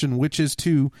suggestion, which is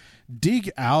to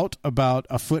dig out about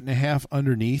 1.5 feet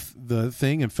underneath the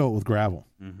thing and fill it with gravel.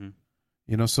 Mm-hmm.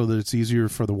 So that it's easier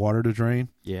for the water to drain.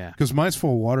 Yeah. Because mine's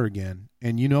full of water again,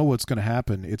 and you know what's going to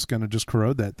happen. It's going to just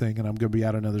corrode that thing, and I'm going to be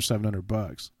out another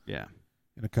 $700. Yeah.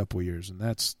 In a couple of years, and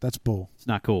that's bull. It's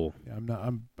not cool. Yeah,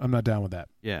 I'm not down with that.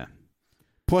 Yeah.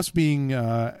 Plus,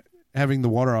 having the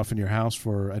water off in your house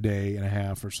for a day and a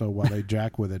half or so while they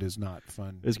jack with it is not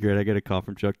fun. It's great. I get a call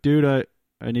from Chuck. Dude,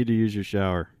 I need to use your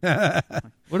shower.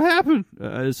 What happened?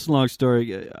 It's a long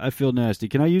story. I feel nasty.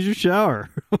 Can I use your shower?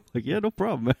 Like, yeah, no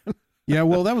problem, man. Yeah,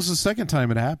 well, that was the second time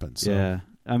it happened. So, yeah.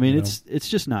 I mean, it's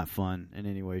just not fun in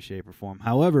any way, shape, or form.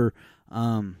 However,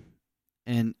 and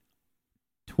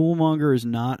Toolmonger is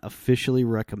not officially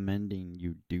recommending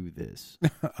you do this.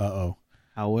 Uh-oh.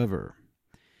 However,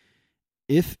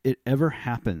 if it ever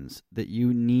happens that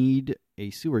you need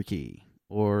a sewer key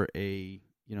or I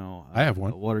have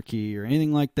one. A water key or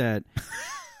anything like that,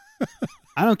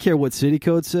 I don't care what city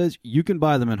code says, you can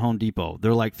buy them at Home Depot.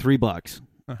 They're like $3.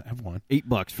 I have one.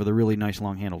 $8 for the really nice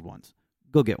long-handled ones.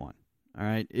 Go get one. All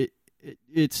right?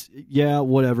 It's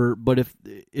whatever. But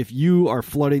if you are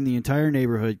flooding the entire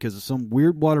neighborhood because of some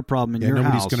weird water problem in your house,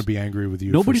 nobody's going to be angry with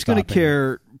you. Nobody's going to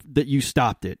care that you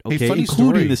stopped it. Okay, hey,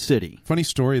 including the city. Funny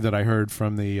story that I heard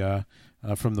from the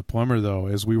plumber though,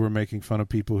 as we were making fun of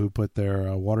people who put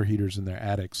their water heaters in their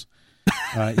attics.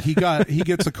 He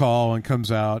gets a call and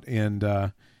comes out, and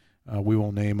we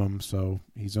won't name him, so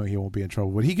he won't be in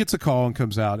trouble. But he gets a call and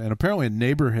comes out, and apparently a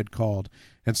neighbor had called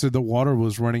and said the water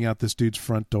was running out this dude's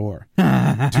front door.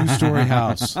 2-story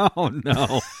house. Oh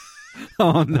no!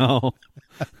 Oh no!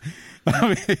 I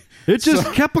mean, it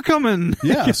just kept a-coming.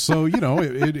 Yeah, so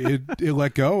it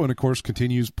let go, and of course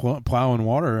continues plowing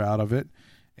water out of it.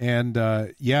 And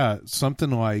something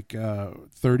like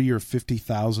 $30,000 or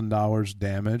 $50,000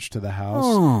 damage to the house.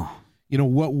 Oh.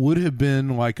 What would have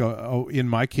been like in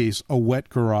my case, a wet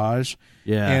garage,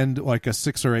 and like a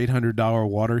 $600 or $800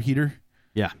 water heater.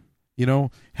 Yeah.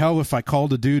 Hell, if I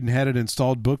called a dude and had it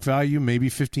installed, book value maybe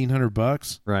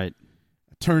 $1,500. Right.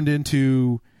 Turned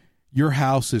into your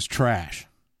house is trash.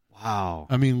 Wow.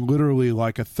 I mean, literally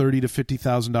like a $30,000 to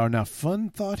 $50,000. Now, fun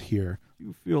thought here.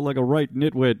 You feel like a right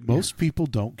nitwit. Most people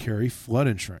don't carry flood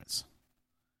insurance.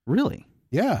 Really?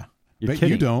 Yeah. You're Bet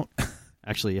kidding. You don't.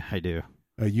 Actually, I do.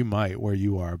 You might where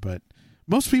you are, but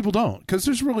most people don't because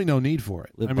there's really no need for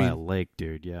it. Live by a lake,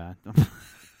 dude. Yeah.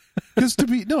 Because to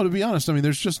be honest, I mean,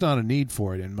 there's just not a need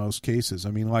for it in most cases.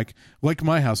 I mean, like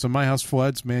my house. If my house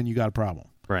floods, man, you got a problem.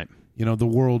 Right. You know, the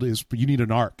world is. You need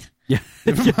an ark. Yeah.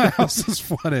 If my house is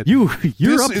flooded, you're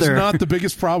this up is there. not the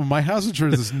biggest problem. My house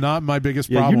insurance is not my biggest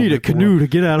Yeah, problem. you need a canoe to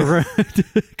get out of it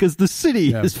because the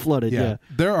city is flooded. Yeah.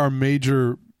 There are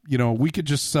major. You know, we could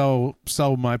just sell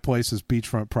my place as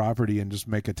beachfront property and just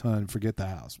make a ton and forget the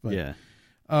house. But yeah.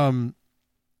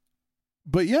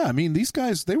 But yeah, I mean, these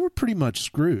guys, they were pretty much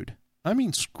screwed. I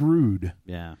mean, screwed.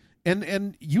 Yeah.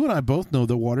 And you and I both know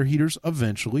that water heaters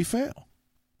eventually fail.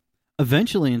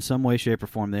 Eventually, in some way, shape, or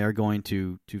form, they are going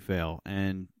to fail,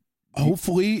 and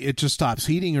hopefully, it just stops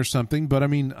heating or something. But I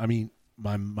mean,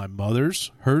 my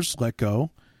mother's, hers let go,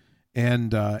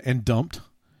 and dumped,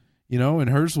 you know,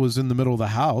 and hers was in the middle of the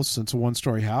house. It's a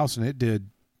 1-story house, and it did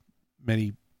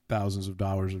many thousands of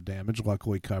dollars of damage.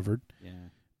 Luckily covered. Yeah.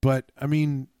 But I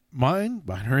mean, mine,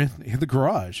 behind her in the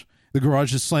garage. The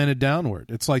garage is slanted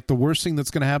downward. It's like the worst thing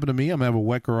that's going to happen to me. I'm going to have a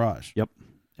wet garage. Yep.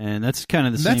 And that's kind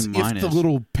of the same mine if the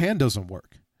little pan doesn't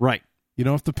work. Right. You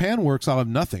know, if the pan works, I'll have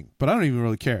nothing. But I don't even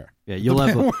really care. Yeah, you'll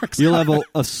have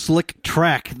a slick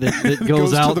track that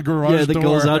goes out to the garage door.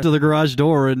 goes out to the garage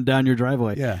door and down your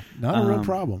driveway. Yeah, not a real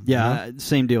problem. Yeah, you know?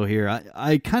 Same deal here.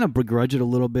 I kind of begrudge it a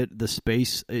little bit, the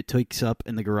space it takes up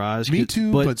in the garage. Me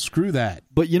too, but screw that.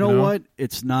 But you know what?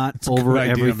 It's not over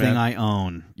everything man. I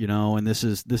own, you know, and this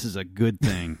is a good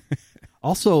thing.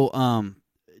 Also,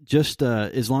 just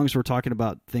as long as we're talking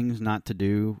about things not to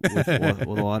do with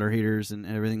water heaters and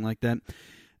everything like that.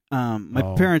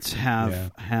 My parents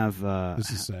have this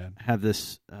is sad. Have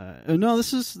this. No,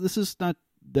 this is not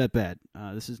that bad.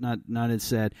 This is not as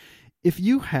sad. If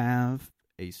you have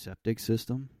a septic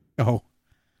system,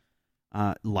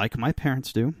 like my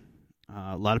parents do,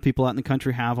 a lot of people out in the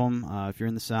country have them. If you're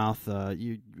in the South,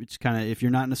 it's kind of, if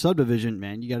you're not in a subdivision,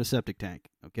 man, you got a septic tank.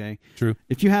 Okay, true.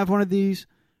 If you have one of these,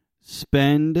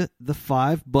 spend the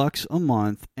 $5 a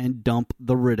month and dump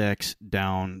the Rid-X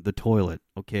down the toilet.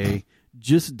 Okay.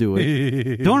 Just do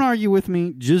it. Don't argue with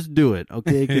me. Just do it,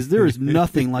 okay? Because there is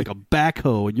nothing like a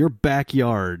backhoe in your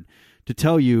backyard to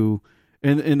tell you,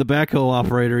 and the backhoe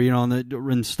operator, you know,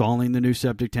 installing the new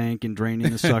septic tank and draining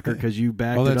the sucker because you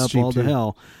backed it up all to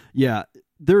hell. Yeah,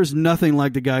 there's nothing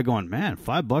like the guy going, man,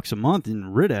 $5 a month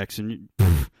in Rid-X, and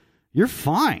you're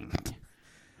fine.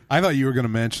 I thought you were going to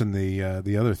mention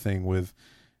the other thing with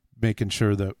making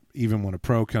sure that even when a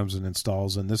pro comes and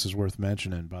installs, and this is worth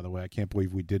mentioning, by the way, I can't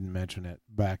believe we didn't mention it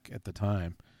back at the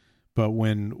time, but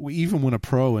even when a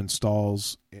pro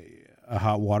installs a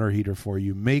hot water heater for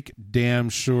you, make damn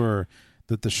sure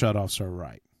that the shutoffs are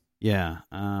right. Yeah,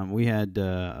 we had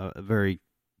a very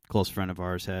close friend of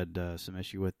ours had some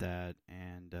issue with that,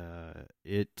 and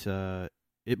it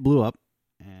blew up,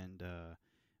 and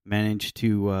managed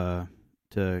to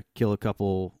kill a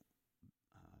couple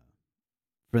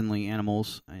friendly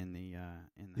animals in the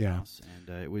house,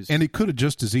 and it could have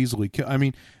just as easily killed. I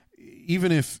mean,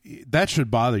 even if that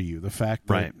should bother you, the fact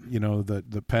that you know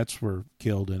the pets were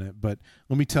killed in it. But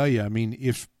let me tell you, I mean,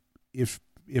 if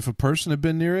a person had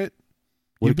been near it,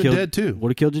 you'd been dead too.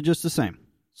 Would have killed you just the same.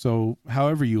 So,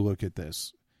 however you look at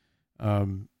this,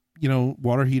 you know,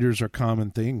 water heaters are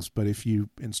common things, but if you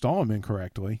install them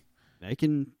incorrectly, they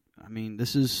can. I mean,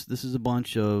 this is a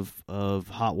bunch of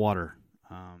hot water.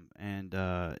 And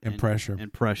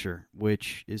pressure,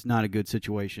 which is not a good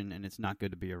situation, and it's not good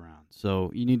to be around.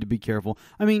 So you need to be careful.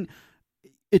 I mean,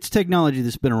 it's technology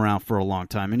that's been around for a long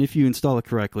time, and if you install it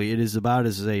correctly, it is about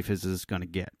as safe as it's going to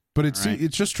get. But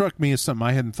it just struck me as something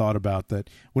I hadn't thought about,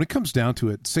 that when it comes down to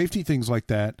it, safety things like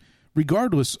that,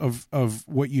 regardless of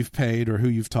what you've paid or who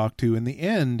you've talked to, in the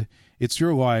end, it's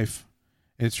your life,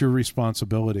 and it's your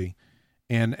responsibility.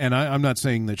 And I'm not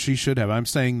saying that she should have. I'm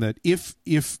saying that if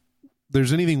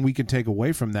there's anything we can take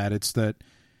away from that, it's that,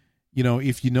 you know,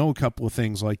 if you know a couple of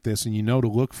things like this and you know to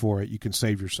look for it, you can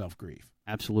save yourself grief.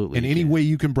 Absolutely. And any way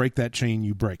you can break that chain,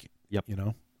 you break it. Yep. You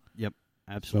know? Yep.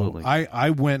 Absolutely. So I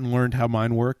went and learned how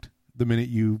mine worked the minute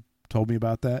you told me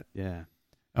about that. Yeah.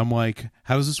 I'm like,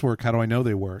 how does this work? How do I know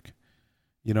they work?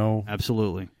 You know?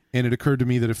 Absolutely. And it occurred to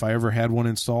me that if I ever had one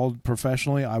installed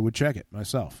professionally, I would check it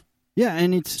myself. Yeah,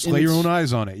 and it's... Just lay your own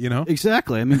eyes on it, you know?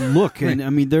 Exactly. I mean, look, and I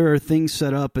mean, there are things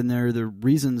set up, and the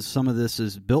reasons some of this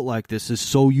is built like this is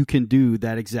so you can do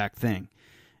that exact thing.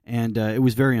 And it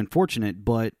was very unfortunate,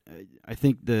 but I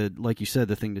think like you said,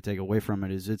 the thing to take away from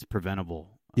it is it's preventable.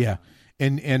 Yeah,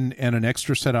 and an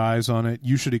extra set of eyes on it.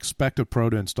 You should expect a pro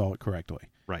to install it correctly.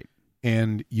 Right.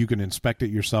 And you can inspect it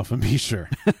yourself and be sure.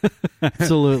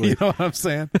 Absolutely. You know what I'm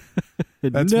saying?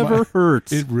 It never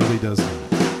hurts. It really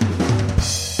doesn't.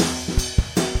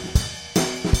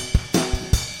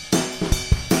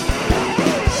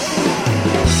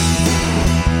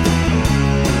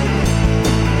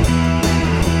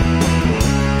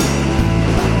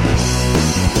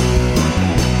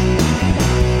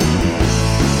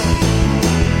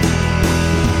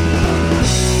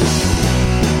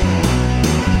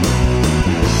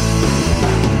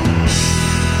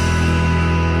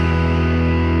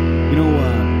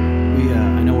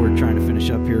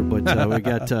 here,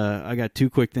 but I got two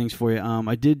quick things for you.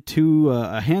 I did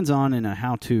a hands-on and a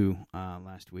how-to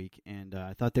last week, and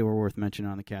I thought they were worth mentioning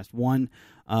on the cast. One,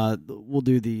 we'll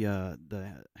do the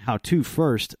how-to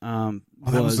first. That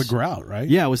was the grout, right?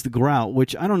 Yeah, it was the grout,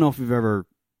 which I don't know if you've ever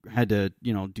had to,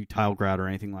 do tile grout or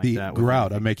anything like that. The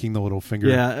grout, I'm making the little finger.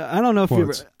 Yeah, I don't know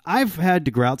quotes. if I've had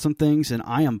to grout some things, and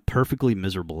I am perfectly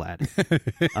miserable at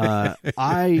it.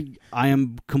 I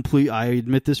am complete. I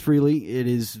admit this freely. It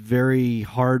is very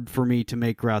hard for me to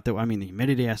make grout. The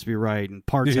humidity has to be right, and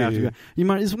parts have to be. You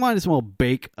might as well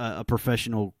bake a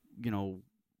professional,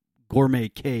 gourmet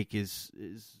cake is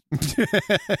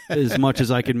as much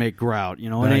as I can make grout.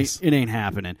 Nice. It ain't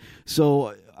happening.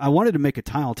 So I wanted to make a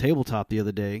tile tabletop the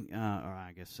other day, or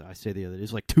I guess I say the other day. It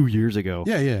was like 2 years ago.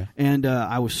 Yeah. And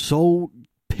I was so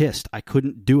pissed I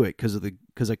couldn't do it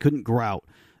because I couldn't grout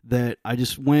that I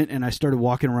just went and I started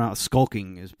walking around.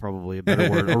 Skulking is probably a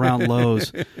better word, around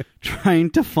Lowe's, trying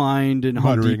to find in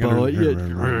Home Depot.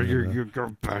 You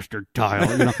bastard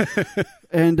tile.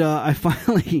 And I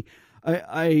finally.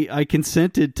 I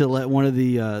consented to let one of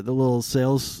the little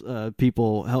sales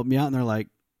people help me out, and they're like,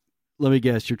 "Let me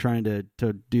guess, you're trying to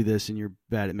do this, and you're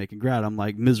bad at making grout." I'm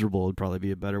like, "Miserable" would probably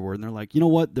be a better word. And they're like, "You know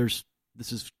what? This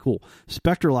is cool.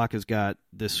 Spectralock has got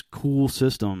this cool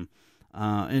system,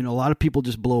 and a lot of people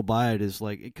just blow by it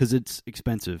because it's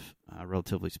expensive,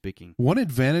 relatively speaking." One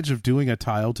advantage of doing a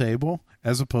tile table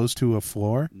as opposed to a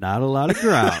floor, not a lot of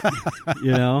grout.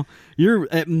 You're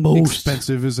at most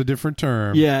expensive is a different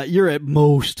term. Yeah, you're at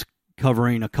most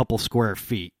covering a couple square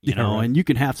feet. Right. And you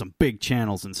can have some big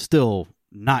channels and still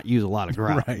not use a lot of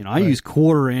grout. Right, I use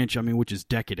 1/4 inch. which is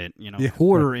decadent.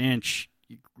 1/4 inch.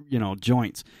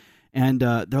 Joints. And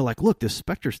they're like, "Look, this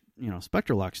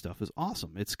Spectralock stuff is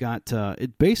awesome. It's got it's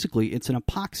an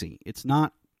epoxy. It's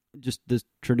not just this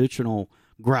traditional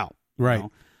grout, right?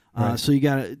 Right. So you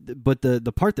got, but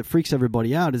the part that freaks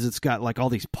everybody out is it's got like all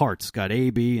these parts. It's got A,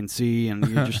 B, and C, and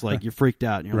you're just like you're freaked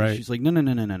out. Right. She's like,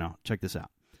 no. Check this out.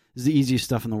 This is the easiest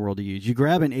stuff in the world to use. You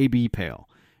grab an AB pail,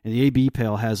 and the AB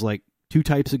pail has like 2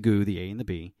 types of goo, the A and the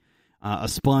B, a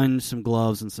sponge, some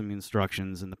gloves, and some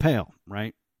instructions in the pail.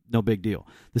 Right. No big deal.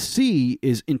 The C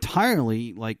is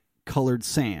entirely like colored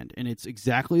sand, and it's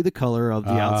exactly the color of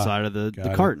the outside of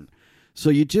the carton. So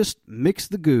you just mix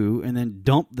the goo and then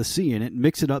dump the C in it,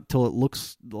 mix it up till it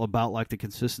looks about like the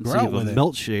consistency of a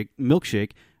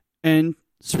milkshake, and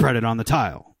spread it on the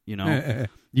tile.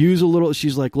 Use a little.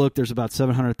 She's like, "Look, there's about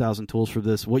 700,000 tools for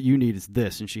this. What you need is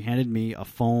this." And she handed me a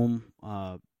foam,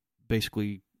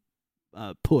 basically.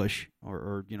 Push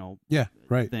or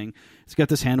thing. It's got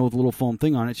this handle with a little foam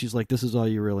thing on it. She's like, "This is all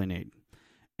you really need."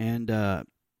 And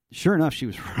sure enough, she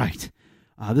was right.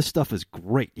 This stuff is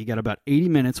great. You got about 80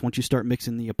 minutes once you start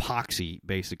mixing the epoxy.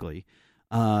 Basically,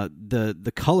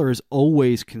 the color is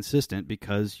always consistent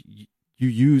because you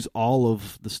use all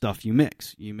of the stuff you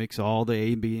mix. You mix all the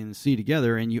A, B, and C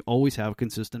together, and you always have a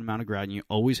consistent amount of grout. And you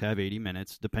always have 80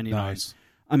 minutes, depending on.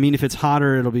 If it's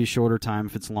hotter, it'll be a shorter time.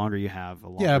 If it's longer, you have a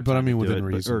longer time. Yeah, but within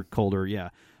reason. Or colder, yeah.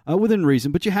 Within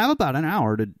reason. But you have about an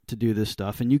hour to do this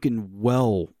stuff, and you can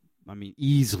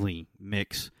easily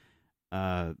mix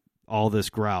all this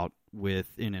grout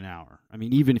within an hour.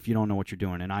 Even if you don't know what you're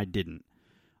doing, and I didn't.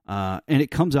 And it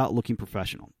comes out looking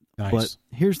professional. Nice. But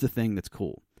here's the thing that's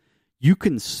cool. You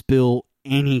can spill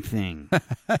anything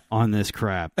on this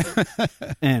crap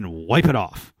and wipe it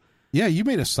off. Yeah, you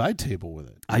made a side table with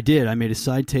it. I did. I made a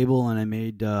side table, and I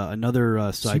made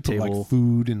another side table. Like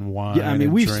food and wine. Yeah,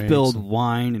 we've spilled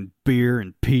wine and beer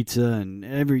and pizza and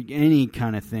any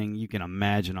kind of thing you can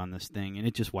imagine on this thing, and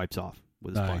it just wipes off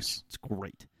with a sponge. It's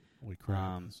great. Holy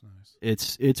crap, that's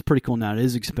nice. It's pretty cool. Now, it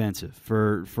is expensive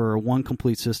for one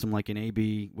complete system like an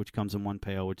AB, which comes in one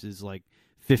pail, which is like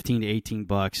 $15 to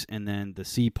 $18, and then the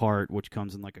C part, which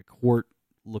comes in like a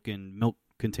quart-looking milk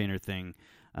container thing.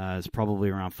 Is probably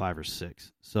around 5 or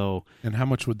 6. So, and how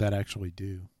much would that actually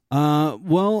do?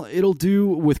 Well, it'll do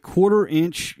with 1/4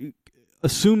 inch,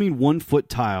 assuming 1 foot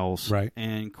tiles, right,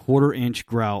 and 1/4 inch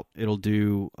grout. It'll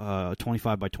do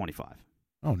 25 by 25.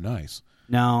 Oh, nice.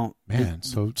 Now,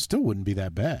 so it still wouldn't be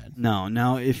that bad. No.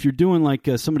 Now, if you're doing like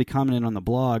somebody commented on the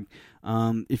blog,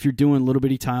 if you're doing little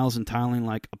bitty tiles and tiling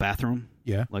like a bathroom,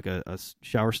 like a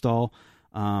shower stall.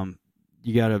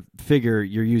 You got to figure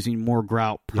you're using more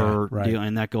grout per deal,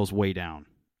 and that goes way down.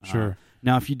 Sure.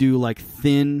 Now, if you do like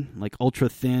ultra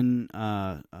thin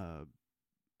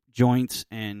joints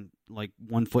and like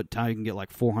 1 foot tile, you can get like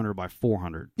 400 by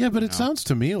 400. Yeah, but it sounds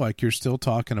to me like you're still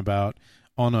talking about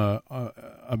on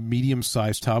a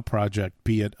medium-sized tile project,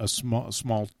 be it a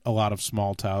lot of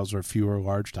small tiles or fewer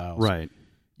large tiles. Right.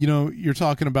 You're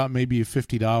talking about maybe a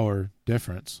 $50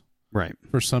 difference. Right.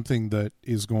 for something that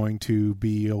is going to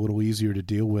be a little easier to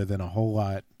deal with and a whole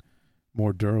lot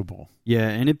more durable. Yeah,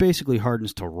 and it basically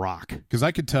hardens to rock. Because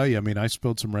I could tell you, I mean, I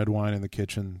spilled some red wine in the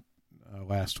kitchen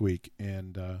last week,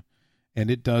 and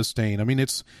it does stain. I mean,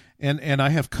 it's and I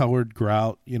have colored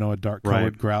grout, a dark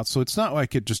colored grout, so it's not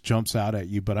like it just jumps out at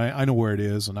you, but I know where it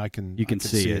is, and I can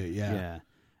see it. Yeah.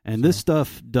 And this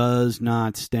stuff does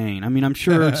not stain. I mean, I'm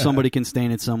sure somebody can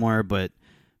stain it somewhere, but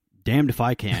damned if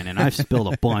I can. And I've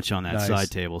spilled a bunch on that Nice.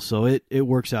 side table, so it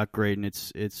works out great, and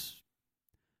it's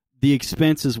the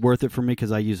expense is worth it for me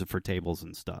because I use it for tables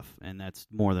and stuff, and that's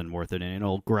more than worth it. And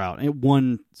it'll grout.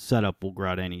 One setup will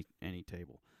grout any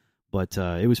table. But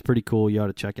it was pretty cool. You ought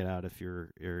to check it out if you're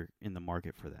in the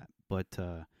market for that. But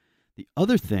the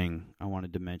other thing I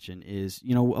wanted to mention is,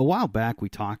 a while back we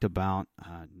talked about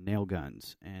nail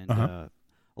guns, and a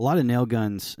lot of nail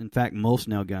guns. In fact, most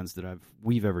nail guns that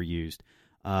we've ever used.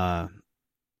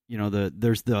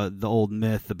 There's the old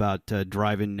myth about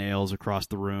driving nails across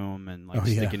the room and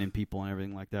sticking in people and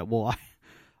everything like that. Well,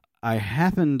 I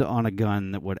happened on a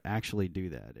gun that would actually do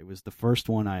that. It was the first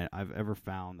one I've ever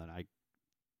found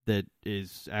that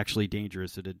is actually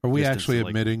dangerous at a Are we distance actually of,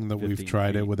 admitting that we've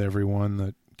tried it with everyone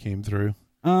that came through?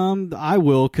 I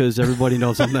will, because everybody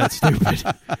knows I'm that stupid.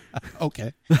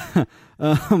 Okay.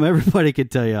 Everybody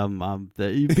could tell you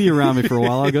that you be around me for a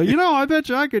while. I'll go, I bet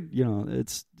you I could,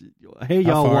 it's, hey,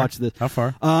 y'all watch this. How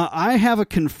far? I have a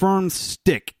confirmed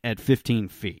stick at 15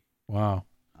 feet. Wow.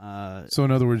 So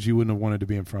in other words, you wouldn't have wanted to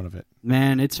be in front of it.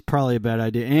 Man, it's probably a bad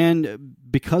idea. And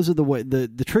because of the way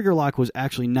the trigger lock was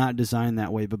actually not designed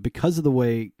that way, but because of the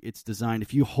way it's designed,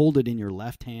 if you hold it in your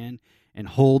left hand and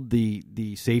hold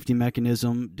the safety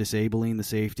mechanism, disabling the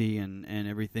safety and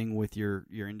everything with your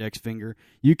index finger,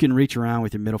 you can reach around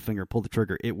with your middle finger, pull the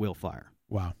trigger, it will fire.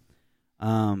 Wow.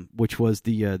 Which was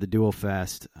the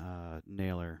Duofast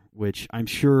nailer, which I'm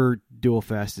sure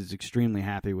Duofast is extremely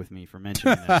happy with me for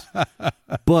mentioning this.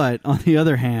 But on the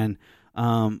other hand,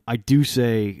 I do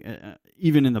say,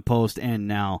 even in the post and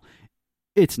now,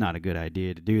 it's not a good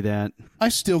idea to do that.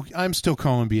 I'm still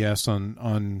calling BS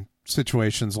on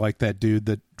situations like that dude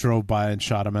that drove by and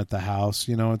shot him at the house.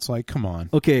 It's like, come on.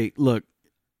 Okay, look,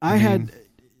 I had...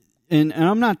 And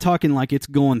I'm not talking like it's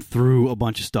going through a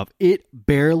bunch of stuff. It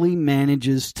barely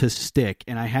manages to stick,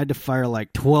 and I had to fire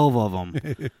like 12 of them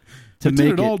to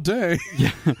make it all day.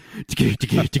 Yeah. Look at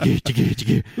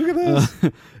this.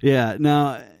 Yeah.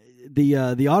 Now,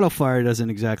 the auto fire doesn't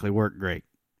exactly work great,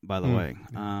 by the way.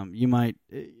 You might.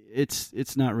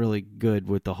 It's not really good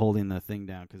with the holding the thing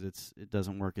down because it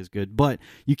doesn't work as good. But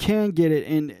you can get it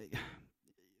in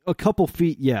a couple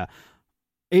feet. Yeah.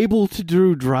 Able to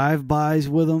do drive-bys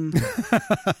with them,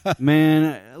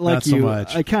 man. Like Not so you,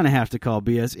 much. I kind of have to call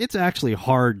BS. It's actually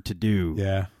hard to do.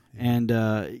 Yeah, and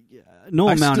no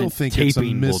I amount still of think taping it's a will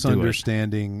do it.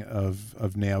 misunderstanding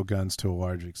of nail guns to a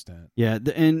large extent. Yeah,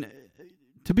 and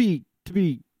to be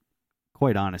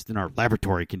quite honest, in our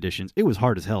laboratory conditions, it was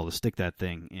hard as hell to stick that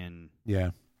thing in.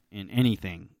 Yeah. In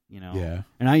anything, Yeah.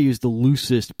 And I used the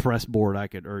loosest press board I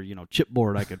could, or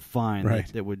chipboard I could find Right.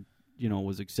 that would.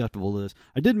 Was acceptable to this.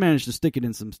 I did manage to stick it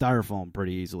in some styrofoam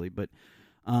pretty easily, but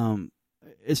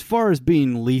as far as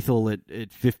being lethal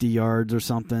at 50 yards or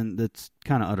something, that's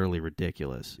kind of utterly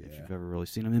ridiculous if you've ever really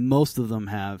seen them. And most of them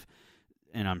have,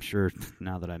 and I'm sure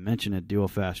now that I mention it,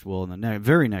 Duofast will in the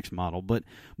very next model, but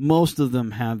most of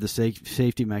them have the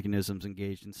safety mechanisms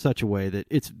engaged in such a way that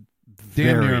it's damn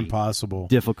near very impossible,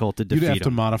 difficult to defeat. You'd have to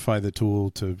them modify the tool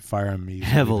to fire them easily,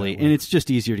 heavily, and it's just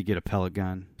easier to get a pellet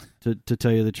gun. To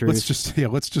tell you the truth, let's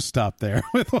just stop there.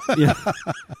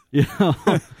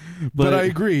 But I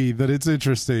agree that it's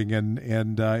interesting, and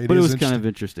it was kind of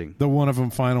interesting. The one of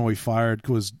them finally fired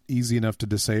was easy enough to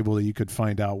disable that you could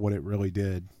find out what it really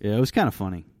did. Yeah, it was kind of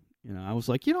funny. I was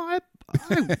like, I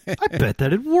bet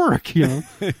that'd work. Yeah,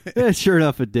 sure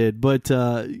enough, it did. But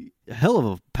hell of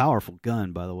a powerful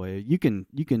gun, by the way. You can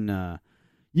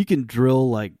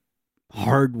drill like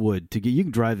hardwood you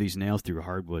can drive these nails through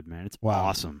hardwood, man. It's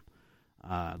awesome.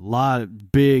 A lot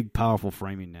of big, powerful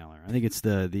framing nailer. I think it's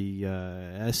the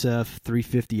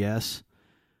SF350S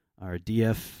or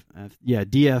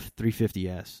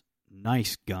DF350S.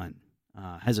 Nice gun.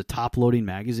 Has a top-loading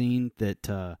magazine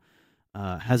that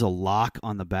has a lock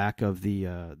on the back of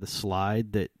the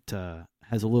slide that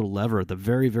has a little lever at the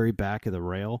very, very back of the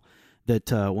rail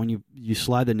that when you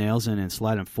slide the nails in and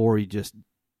slide them forward, you just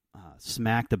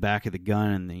smack the back of the gun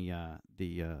and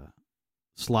the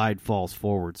slide falls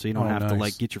forward, so you don't have to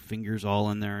get your fingers all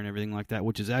in there and everything like that,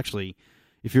 which is actually,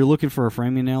 if you're looking for a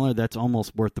framing nailer, that's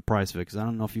almost worth the price of it, because I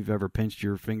don't know if you've ever pinched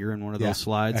your finger in one of those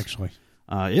slides. Actually.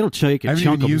 It'll take I a haven't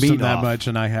chunk even of used meat them that off. much,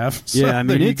 and I have. So Yeah, I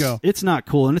mean, there you go. it's not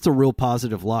cool, and it's a real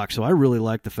positive lock. So I really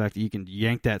like the fact that you can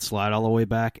yank that slide all the way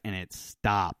back, and it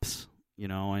stops,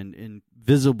 and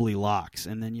visibly locks.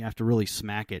 And then you have to really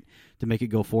smack it to make it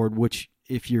go forward, which,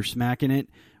 if you're smacking it,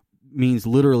 means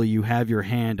literally you have your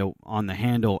hand on the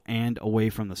handle and away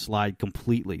from the slide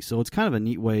completely. So it's kind of a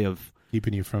neat way of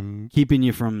keeping you from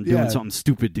doing something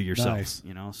stupid to yourself. Nice.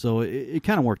 So it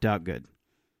kind of worked out good.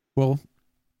 Well,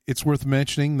 it's worth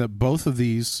mentioning that both of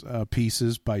these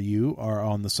pieces by you are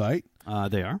on the site.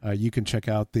 They are. You can check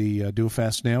out the Do a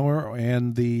Fast Nailer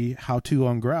and the How-To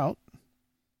on Grout,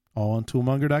 all on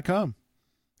toolmonger.com.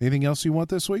 Anything else you want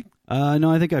this week? No,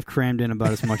 I think I've crammed in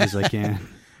about as much as I can.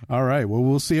 All right. Well,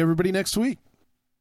 we'll see everybody next week.